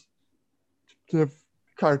funds to give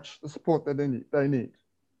the coach the support that they need.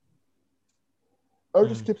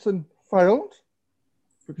 Otis Gibson failed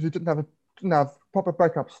because he didn't have proper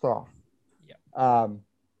backup staff. Yeah.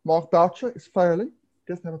 Mark Boucher is failing.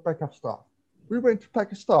 He doesn't have a backup staff. We went to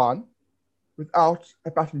Pakistan without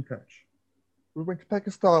a batting coach. We went to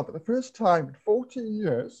Pakistan for the first time in 14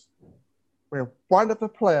 years where one of the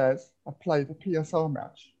players had played a PSL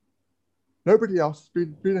match. Nobody else has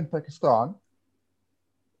been in Pakistan.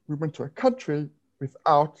 We went to a country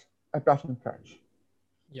without a batting coach.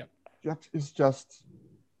 Yep. that is just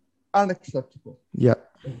unacceptable. Yeah.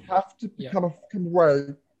 They have to come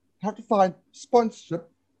away, have to find sponsors to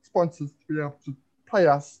be able to pay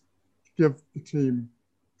us to give the team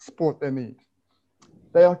support they need.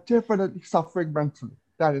 They are definitely suffering mentally.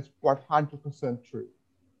 That is 100% true.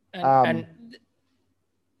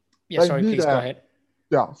 Please go ahead.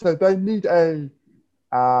 Yeah, so they need a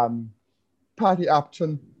Paddy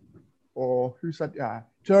Upton, or who said,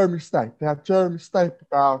 Jeremy Snape. They had Jeremy Snape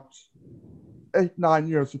about 8-9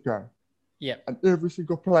 years ago. Yeah. And every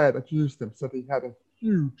single player that used him said he had a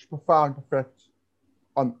huge, profound effect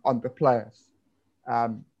on the players.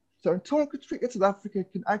 So until cricket South Africa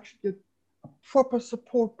can actually get a proper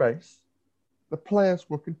support base, the players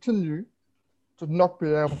will continue to not be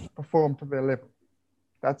able to perform to their level.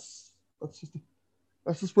 That's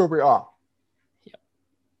just where we are. Yeah.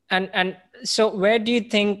 And so where do you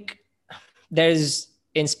think there's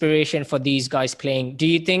inspiration for these guys playing? Do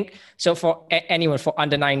you think so for anyone, for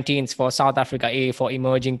under 19s, for South Africa A, for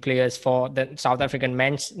emerging players, for the South African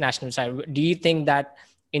men's national side, do you think that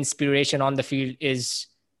inspiration on the field is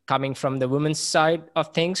coming from the women's side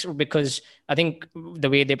of things? Because I think the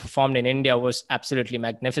way they performed in India was absolutely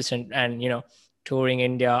magnificent, and touring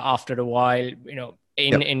India after a while,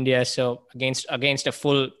 in India, so against a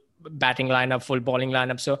full batting lineup, full bowling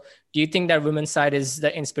lineup. So do you think that women's side is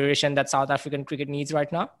the inspiration that South African cricket needs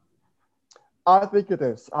right now? I think it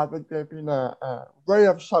is. I think they've been a ray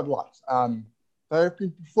of sunlight. They've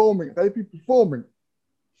been performing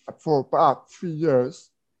for about 3 years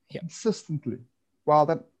consistently. While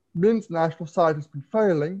the men's national side has been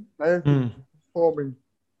failing, they've been performing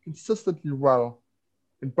consistently well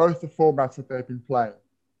in both the formats that they've been playing.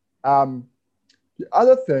 The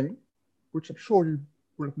other thing, which I'm sure you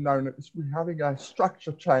would have known, is we're having a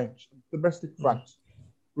structure change on the domestic front.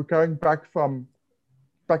 We're going back to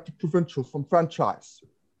provincials, from franchise.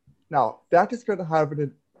 Now, that is going to have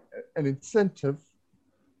an incentive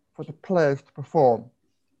for the players to perform,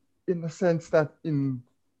 in the sense that in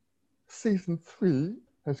season 3,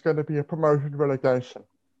 there's going to be a promotion relegation.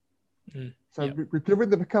 So we're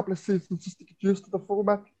giving them a couple of seasons just to get used to the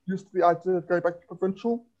format, used to the idea of going back to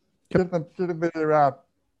provincial, getting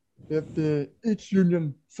each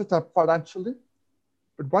union set up financially.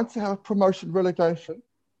 But once they have a promotion relegation,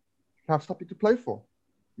 you have something to play for.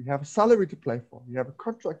 You have a salary to play for. You have a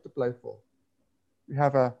contract to play for. You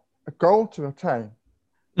have a goal to attain.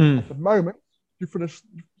 At the moment, you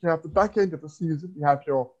have the back end of the season, you have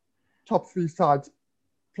your top 3 sides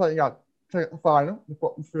playing at the final. The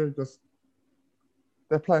bottom 3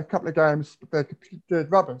 they play a couple of games, but they're complete dead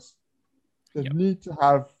rubbers. They need to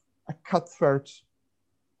have a cutthroat,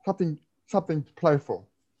 something to play for.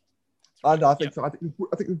 And I think so. I think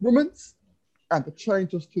the women's and the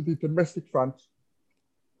changes to the domestic front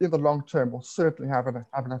in the long term will certainly have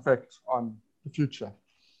an effect on the future.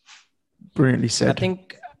 Brilliantly said. I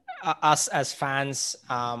think us as fans,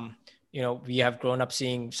 we have grown up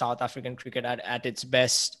seeing South African cricket at its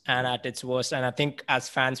best and at its worst. And I think as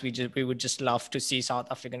fans, we would just love to see South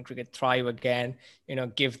African cricket thrive again,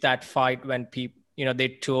 give that fight when people, they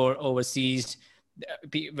tour overseas,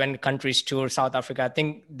 when countries tour South Africa. I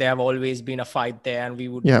think there have always been a fight there, and we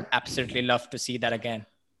would absolutely love to see that again.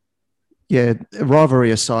 Yeah,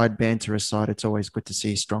 rivalry aside, banter aside, it's always good to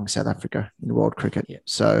see strong South Africa in world cricket. Yeah.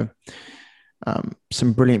 So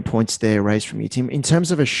some brilliant points there raised from your team. In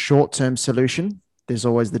terms of a short-term solution, there's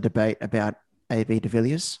always the debate about AB de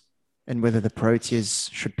Villiers and whether the Proteas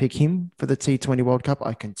should pick him for the T20 World Cup.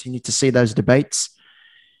 I continue to see those debates.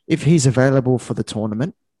 If he's available for the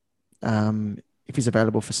tournament, if he's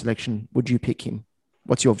available for selection, would you pick him?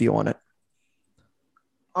 What's your view on it?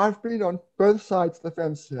 I've been on both sides of the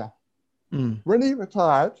fence here. When he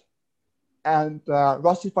retired and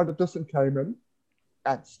Rassie van der Dussen came in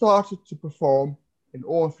and started to perform in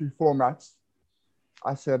all 3 formats,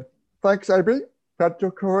 I said, thanks, AB. That's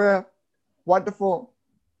your career. Wonderful.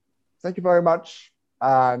 Thank you very much.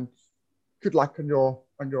 And good luck on your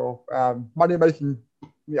money making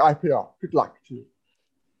in the IPL. Good luck to you.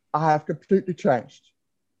 I have completely changed.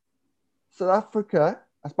 South Africa,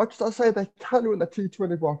 as much as I say they can win the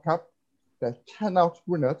T20 World Cup, they cannot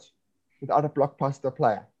win it without a blockbuster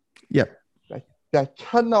player. Yep. They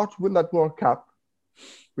cannot win that World Cup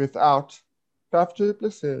without Faf du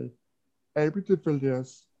Plessis, AB de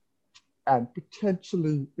Villiers, and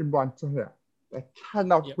potentially Imran Tahir. They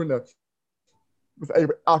cannot win it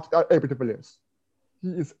without AB de Villiers. He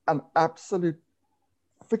is an absolute...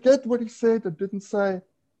 Forget what he said and didn't say.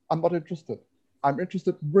 I'm not interested. I'm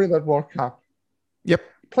interested in winning that World Cup. Yep.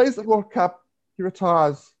 He plays the World Cup, he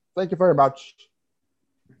retires. Thank you very much.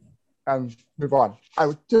 And move on. I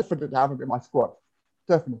would definitely have him in my squad.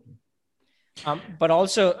 Definitely. But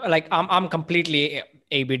also, like, I'm completely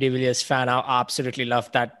AB de Villiers fan. I absolutely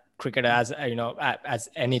love that cricketer as as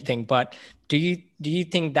anything. But do you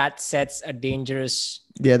think that sets a dangerous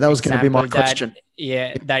Yeah, that was going to be my example that question.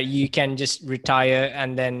 that you can just retire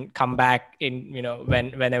and then come back in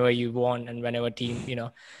whenever you want and whenever team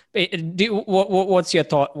what's your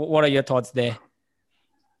thought? What are your thoughts there?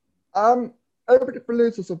 Everybody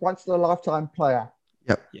believes is a once in a lifetime player.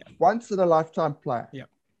 Yep. Yeah. Once in a lifetime player. Yeah.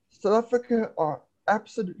 South Africa are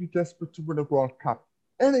absolutely desperate to win a World Cup.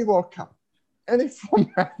 Any World Cup. Any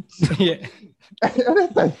format. Yeah.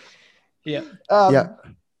 Anything. Yeah.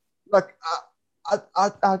 Like,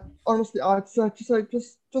 I honestly, I'd say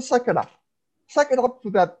just suck it up. Suck it up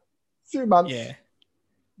for that few months. Yeah.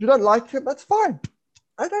 You don't like him, that's fine.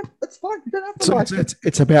 It's fine. You don't have to like him.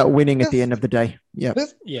 It's about winning at the end of the day. Yeah.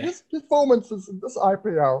 His performances in this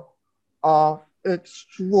IPL are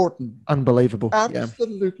extraordinary. Unbelievable.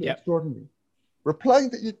 Absolutely extraordinary. We're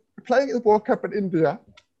playing the World Cup in India.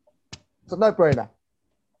 It's a no-brainer.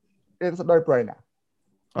 It's a no-brainer.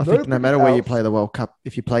 I think no matter where you play the World Cup,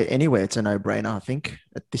 if you play anywhere, it's a no-brainer, I think,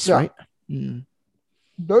 at this rate. Mm.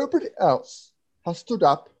 Nobody else has stood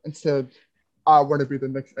up and said, I want to be the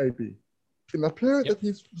next AB. In the period that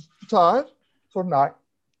he's retired from night,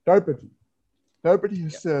 nobody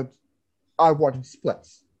has said, I want his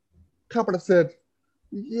place. A couple have said,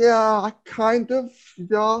 yeah, kind of,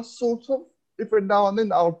 sort of. Every now and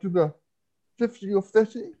then I'll do the 50 or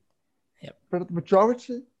 30. Yep. But the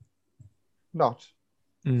majority, not.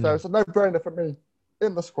 So it's a no-brainer for me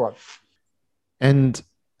in the squad. And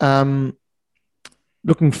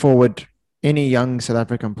looking forward, any young South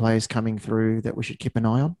African players coming through that we should keep an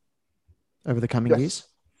eye on over the coming years?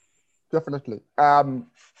 Definitely.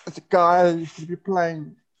 There's a guy who's going to be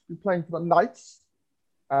playing for the Knights.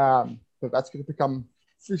 So that's going to become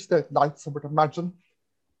Free State Knights, I would imagine.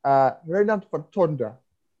 Reynand van Tonder.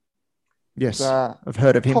 Yes, I've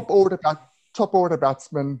heard of him. Top order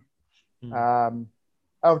batsman.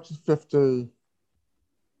 Out of 50.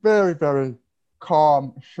 Very, very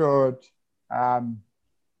calm, assured.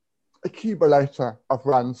 Accumulator of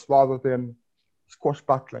runs rather than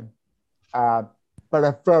squashbuckling. But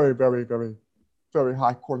a very, very, very, very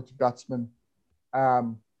high quality batsman.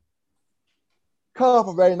 Carl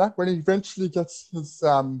Verreynne, when he eventually gets his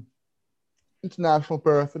international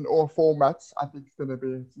berth in all formats, I think he's going to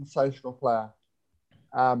be a sensational player.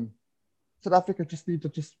 South Africa just need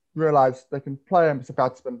to realize they can play him as a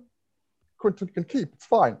batsman. Quinton can keep, it's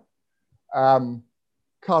fine. Carl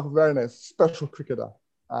Verreynne is a special cricketer.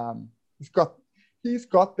 He's got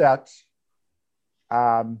that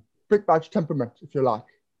big match temperament, if you like,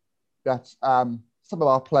 that some of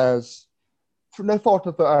our players, through no fault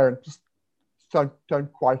of their own, just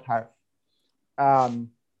don't quite have.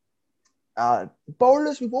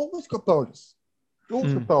 Bowlers, we've always got bowlers.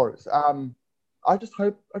 I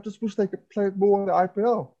just wish they could play more in the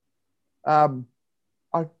IPL.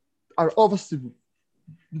 I obviously,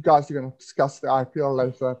 you guys are going to discuss the IPL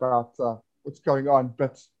later about what's going on,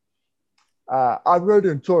 but I really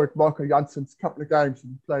enjoyed Marco Janssen's couple of games he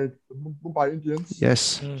played for Mumbai Indians.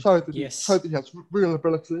 Yes. Showed that he has real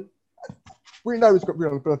ability. We know he's got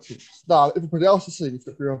real ability. Now, everybody else is seeing he's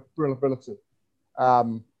got real ability.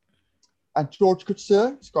 And George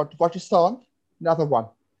Coetzee, he's got Rajasthan, another one.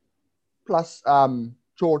 Plus,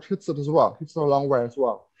 George hits it as well. Hits it a long way as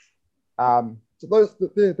well. So those,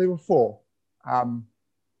 they were four.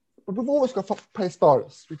 But we've always got pace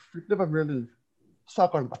bowlers. We've never really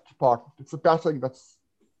struggled in that department. It's a batting that's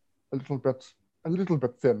a little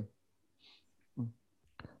bit thin.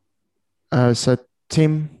 So,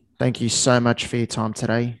 Tim, thank you so much for your time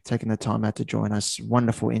today, taking the time out to join us.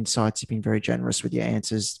 Wonderful insights. You've been very generous with your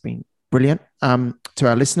answers. It's been brilliant. To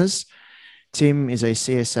our listeners, Tim is a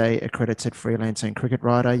CSA accredited freelancer and cricket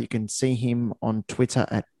writer. You can see him on Twitter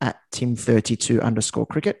at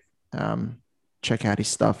Tim32_cricket. Check out his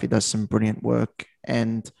stuff. He does some brilliant work,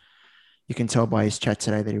 and you can tell by his chat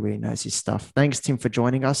today that he really knows his stuff. Thanks, Tim, for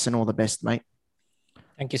joining us, and all the best, mate.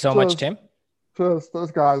 Thank you so much, Tim. Cheers,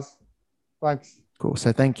 those guys. Thanks. Cool.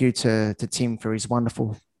 So thank you to Tim for his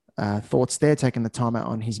wonderful thoughts there, taking the time out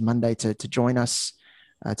on his Monday to join us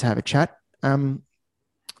to have a chat.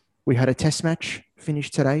 We had a test match finish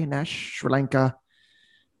today, Nash, Sri Lanka.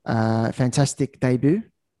 Fantastic debut.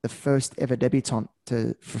 The first ever debutant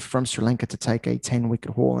from Sri Lanka to take a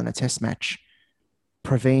 10-wicket haul in a test match.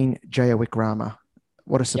 Praveen Jayawikrama.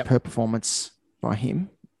 What a superb performance by him.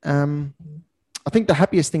 I think the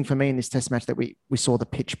happiest thing for me in this test match that we saw the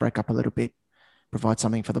pitch break up a little bit, provide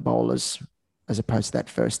something for the bowlers as opposed to that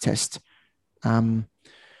first test.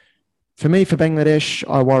 For me, for Bangladesh,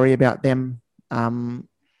 I worry about them.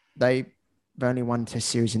 They They've only won Test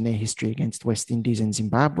series in their history against West Indies and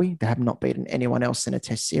Zimbabwe. They have not beaten anyone else in a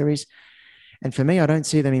Test series. And for me, I don't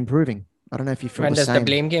see them improving. I don't know if you feel When the does same. the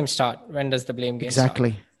blame game start? When does the blame game start?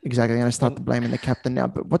 Exactly. I'm going to start the blaming the captain now.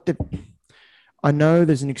 But I know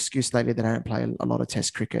there's an excuse lately that I don't play a lot of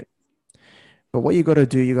Test cricket. But what you got to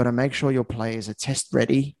do, you got to make sure your players are Test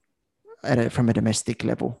ready from a domestic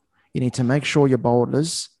level. You need to make sure your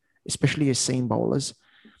bowlers, especially your seam bowlers,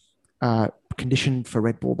 are conditioned for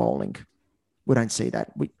red ball bowling. We don't see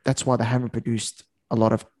that. That's why they haven't produced a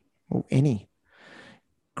lot of any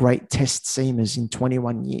great Test seamers in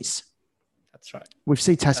 21 years. That's right. We've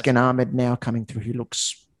seen Taskin Ahmed now coming through. He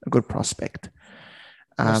looks a good prospect.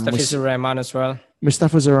 Mustafizur Rahman as well.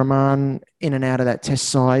 Mustafizur Rahman in and out of that Test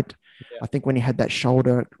side. Yeah. I think when he had that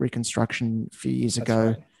shoulder reconstruction a few years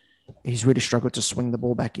ago, he's really struggled to swing the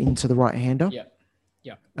ball back into the right-hander.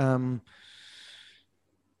 Yeah.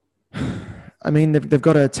 I mean, they've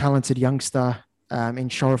got a talented youngster in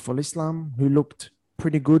Shariful Islam who looked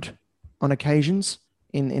pretty good on occasions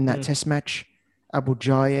in that Test match. Abu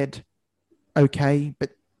Jayed, okay,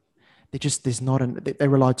 but they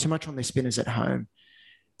rely too much on their spinners at home.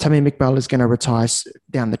 Tamim Iqbal is going to retire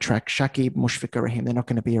down the track. Shakib, Mushfiqur Rahim, they're not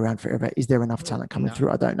going to be around forever. Is there enough talent coming through?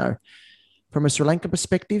 I don't know. From a Sri Lanka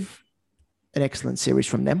perspective, an excellent series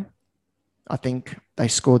from them. I think they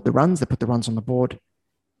scored the runs, they put the runs on the board,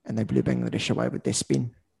 and they blew Bangladesh away with their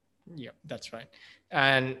spin. Yeah, that's right.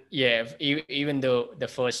 And yeah, even though the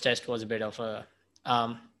first test was a bit of a,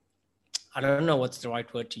 I don't know what's the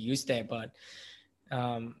right word to use there, but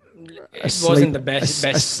it wasn't the best.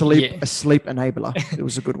 A sleep enabler. It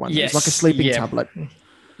was a good one. Yes, it was like a sleeping tablet.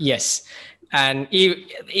 Yes. And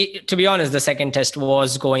to be honest, the second test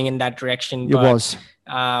was going in that direction. It was.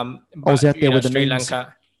 I was out there with Sri the memes.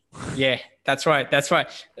 Lanka. Yeah, that's right.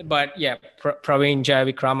 But yeah, Praveen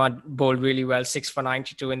Jayavikrama bowled really well, 6 for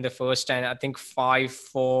 92 in the first, and I think 5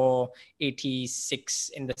 for 86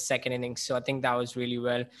 in the second innings. So I think that was really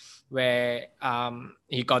well, where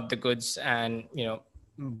he got the goods and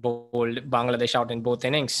bowled Bangladesh out in both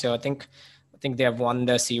innings. So I think they have won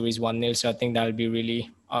the series 1-0. So I think that'll be really,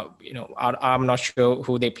 I'm not sure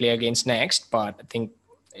who they play against next, but I think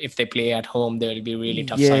if they play at home, they'll be really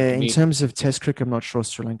tough side to beat. In terms of Test cricket, I'm not sure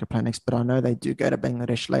Sri Lanka play next, but I know they do go to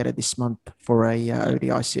Bangladesh later this month for a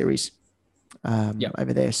ODI series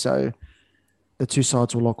over there. So the two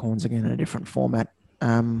sides will lock horns again in a different format.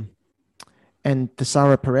 And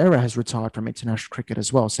Thisara Pereira has retired from international cricket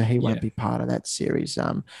as well, so he won't be part of that series.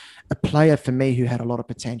 A player for me who had a lot of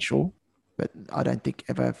potential, but I don't think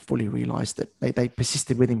ever fully realised that they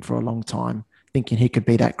persisted with him for a long time, thinking he could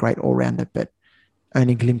be that great all-rounder, but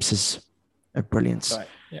only glimpses of brilliance. Right.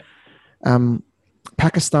 Yeah.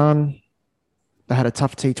 Pakistan, they had a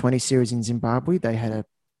tough T20 series in Zimbabwe. They had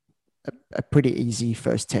a pretty easy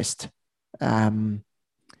first test. An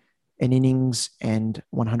innings and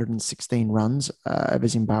 116 runs over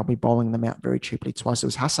Zimbabwe, bowling them out very cheaply twice. It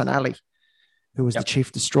was Hassan Ali who was the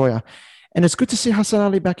chief destroyer. And it's good to see Hassan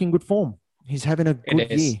Ali back in good form. He's having a good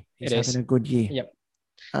year. He's having a good year. Yep.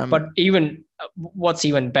 But even what's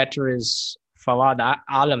even better is Fawad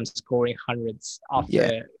Alam scoring hundreds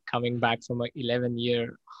after coming back from an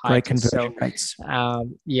 11-year high. Great conversion rates.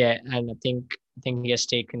 And I think he has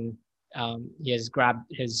taken, he has grabbed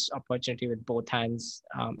his opportunity with both hands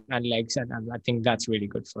and legs, and I think that's really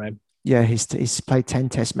good for him. Yeah, he's played 10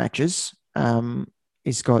 Test matches.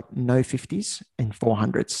 He's got no 50s and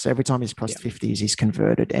 400s. So every time he's crossed 50s, he's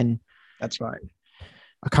converted. And that's right.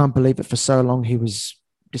 I can't believe it. For so long, he was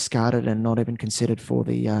discarded and not even considered for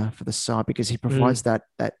the side, because he provides that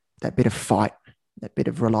bit of fight, that bit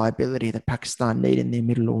of reliability that Pakistan need in their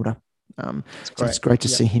middle order. So it's great to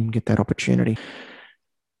see him get that opportunity.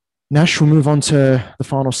 Nash, we'll move on to the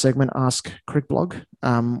final segment, Ask CricBlog.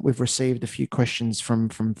 We've received a few questions from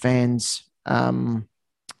fans on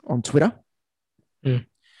Twitter.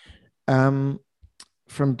 From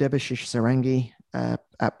Debashish Sarangi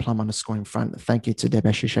at Plum_in_front. Thank you to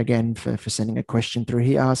Debashish again for sending a question through.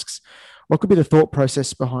 He asks, what could be the thought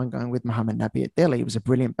process behind going with Mohammad Nabi at Delhi? It was a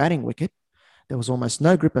brilliant batting wicket. There was almost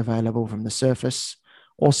no grip available from the surface.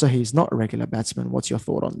 Also, he's not a regular batsman. What's your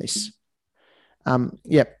thought on this?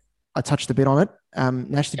 I touched a bit on it.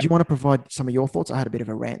 Nash, did you want to provide some of your thoughts? I had a bit of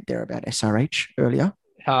a rant there about SRH earlier.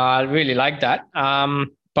 I really like that.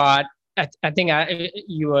 But I think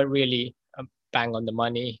you were really bang on the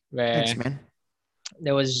money, where Thanks, man.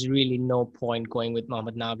 There was really no point going with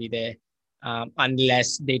Mohammad Nabi there,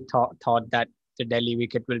 unless they thought that the Delhi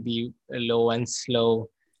wicket will be low and slow,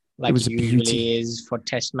 like it usually is for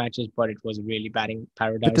Test matches, but it was really batting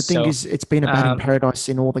paradise. But the thing is, it's been a batting paradise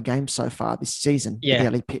in all the games so far this season, the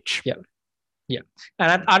Delhi pitch. Yeah.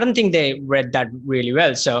 And I don't think they read that really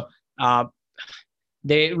well. So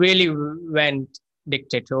they really went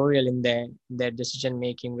dictatorial in their decision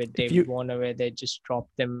making with David Warner, where they just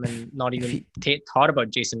dropped them and not even thought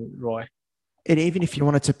about Jason Roy. And even if you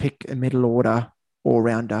wanted to pick a middle order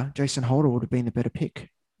all-rounder, Jason Holder would have been the better pick,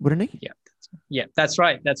 wouldn't he? Yeah, that's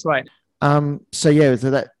right. So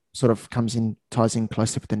that sort of ties in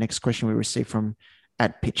closely with the next question we received from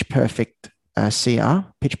at Pitch Perfect CR,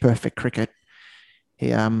 Pitch Perfect Cricket.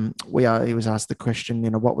 He was asked the question,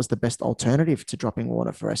 what was the best alternative to dropping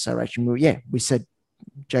Warner for SRH? And we said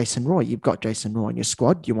Jason Roy. You've got Jason Roy in your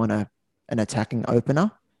squad. You want an attacking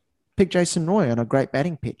opener? Pick Jason Roy on a great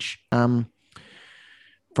batting pitch.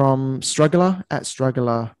 From Struggler at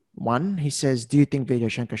Struggler1, he says, do you think Vijay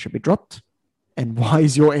Shankar should be dropped? And why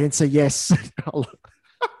is your answer yes?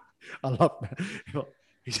 I love that.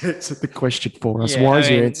 He's answered the question for us. Why is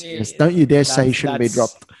your answer yes? Don't you dare say he shouldn't be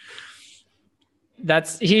dropped.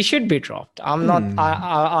 He should be dropped. I'll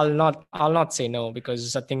not say no,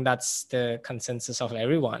 because I think that's the consensus of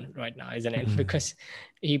everyone right now, isn't it? Because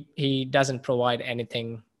he doesn't provide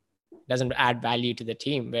anything, doesn't add value to the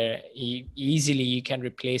team, where you can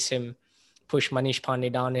replace him, push Manish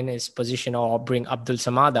Pandey down in his position, or bring Abdul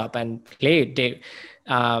Samad up and play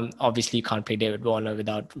obviously you can't play David Warner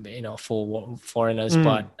without 4 foreigners,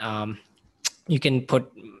 but you can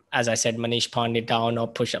put, as I said, Manish Pandey down or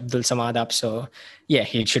push Abdul Samad up. So yeah,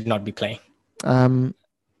 he should not be playing.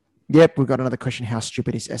 Yep, we've got another question. How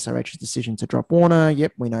stupid is SRH's decision to drop Warner?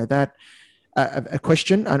 Yep, we know that. A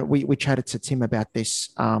question, and we chatted to Tim about this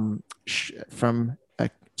from a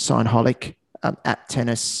Signholic at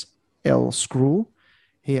Tennis L Screw.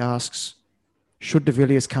 He asks, should De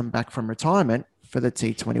Villiers come back from retirement for the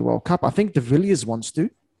T20 World Cup? I think De Villiers wants to.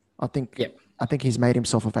 I think he's made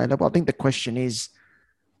himself available. I think the question is,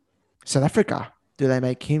 South Africa, do they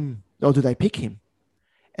make him or do they pick him?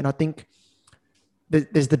 And I think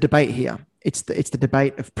there's the debate here. It's the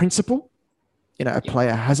debate of principle. A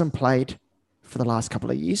player hasn't played for the last couple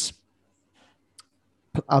of years.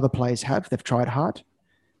 Other players have. They've tried hard.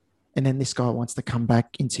 And then this guy wants to come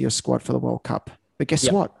back into your squad for the World Cup. But guess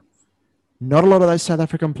what? Not a lot of those South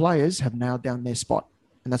African players have nailed down their spot.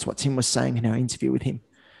 And that's what Tim was saying in our interview with him.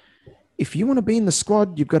 If you want to be in the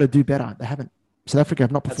squad, you've got to do better. They haven't. South Africa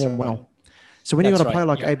have not performed well. So when you've got a player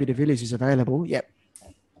like AB de Villiers who's available,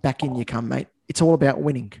 back in you come, mate. It's all about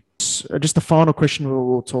winning. Just the final question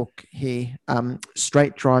we'll talk here.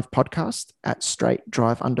 Straight Drive Podcast at Straight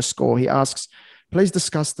Drive _ he asks, please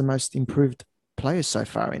discuss the most improved players so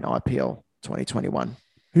far in IPL 2021.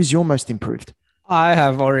 Who's your most improved? I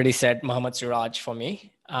have already said Mohammad Siraj for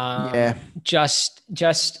me. Just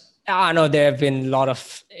I know there have been a lot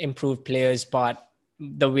of improved players, but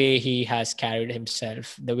the way he has carried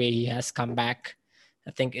himself, the way he has come back,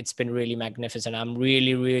 I think it's been really magnificent. I'm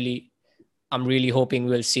really hoping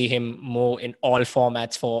we'll see him more in all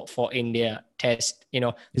formats for India Test.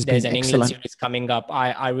 There's an England series coming up.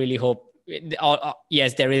 I really hope.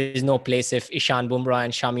 Yes, there is no place if Ishan Bumrah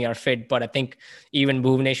and Shami are fit, but I think even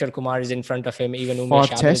Bhuvneshwar Kumar is in front of him, even Umesh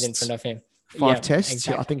Yadav is in front of him. 5 tests,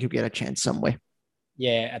 exactly. I think he'll get a chance somewhere.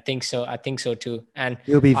 Yeah, I think so too. And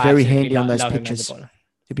he'll be very handy on those pitches.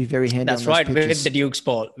 He'll be very handy. That's right, with the Duke's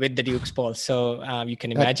ball. So you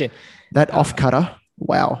can imagine that off cutter.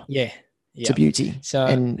 Wow. Yeah, it's a beauty. So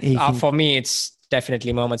for me, it's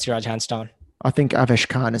definitely Mohammad Siraj hands down. I think Avesh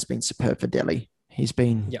Khan has been superb for Delhi. He's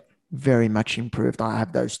been very much improved. I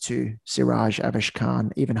have those two, Siraj, Avesh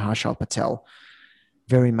Khan, even Harshal Patel,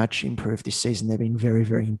 very much improved this season. They've been very,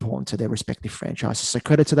 very important to their respective franchises. So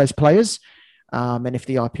credit to those players. And if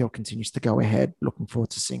the IPL continues to go ahead, looking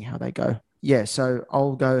forward to seeing how they go. Yeah, so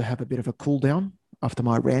I'll go have a bit of a cool down after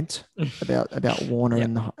my rant about Warner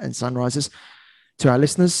and Sunrisers. To our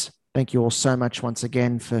listeners, thank you all so much once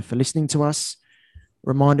again for listening to us.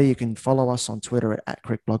 Reminder, you can follow us on Twitter at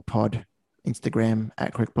CricBlog Pod, Instagram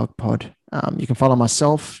at CricBlog Pod. You can follow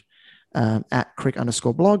myself at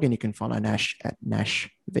Crick_blog, and you can follow Nash at Nash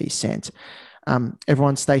V Sant.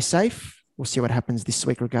 Everyone stay safe. We'll see what happens this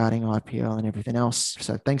week regarding IPL and everything else.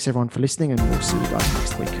 So thanks everyone for listening, and we'll see you guys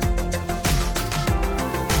next week.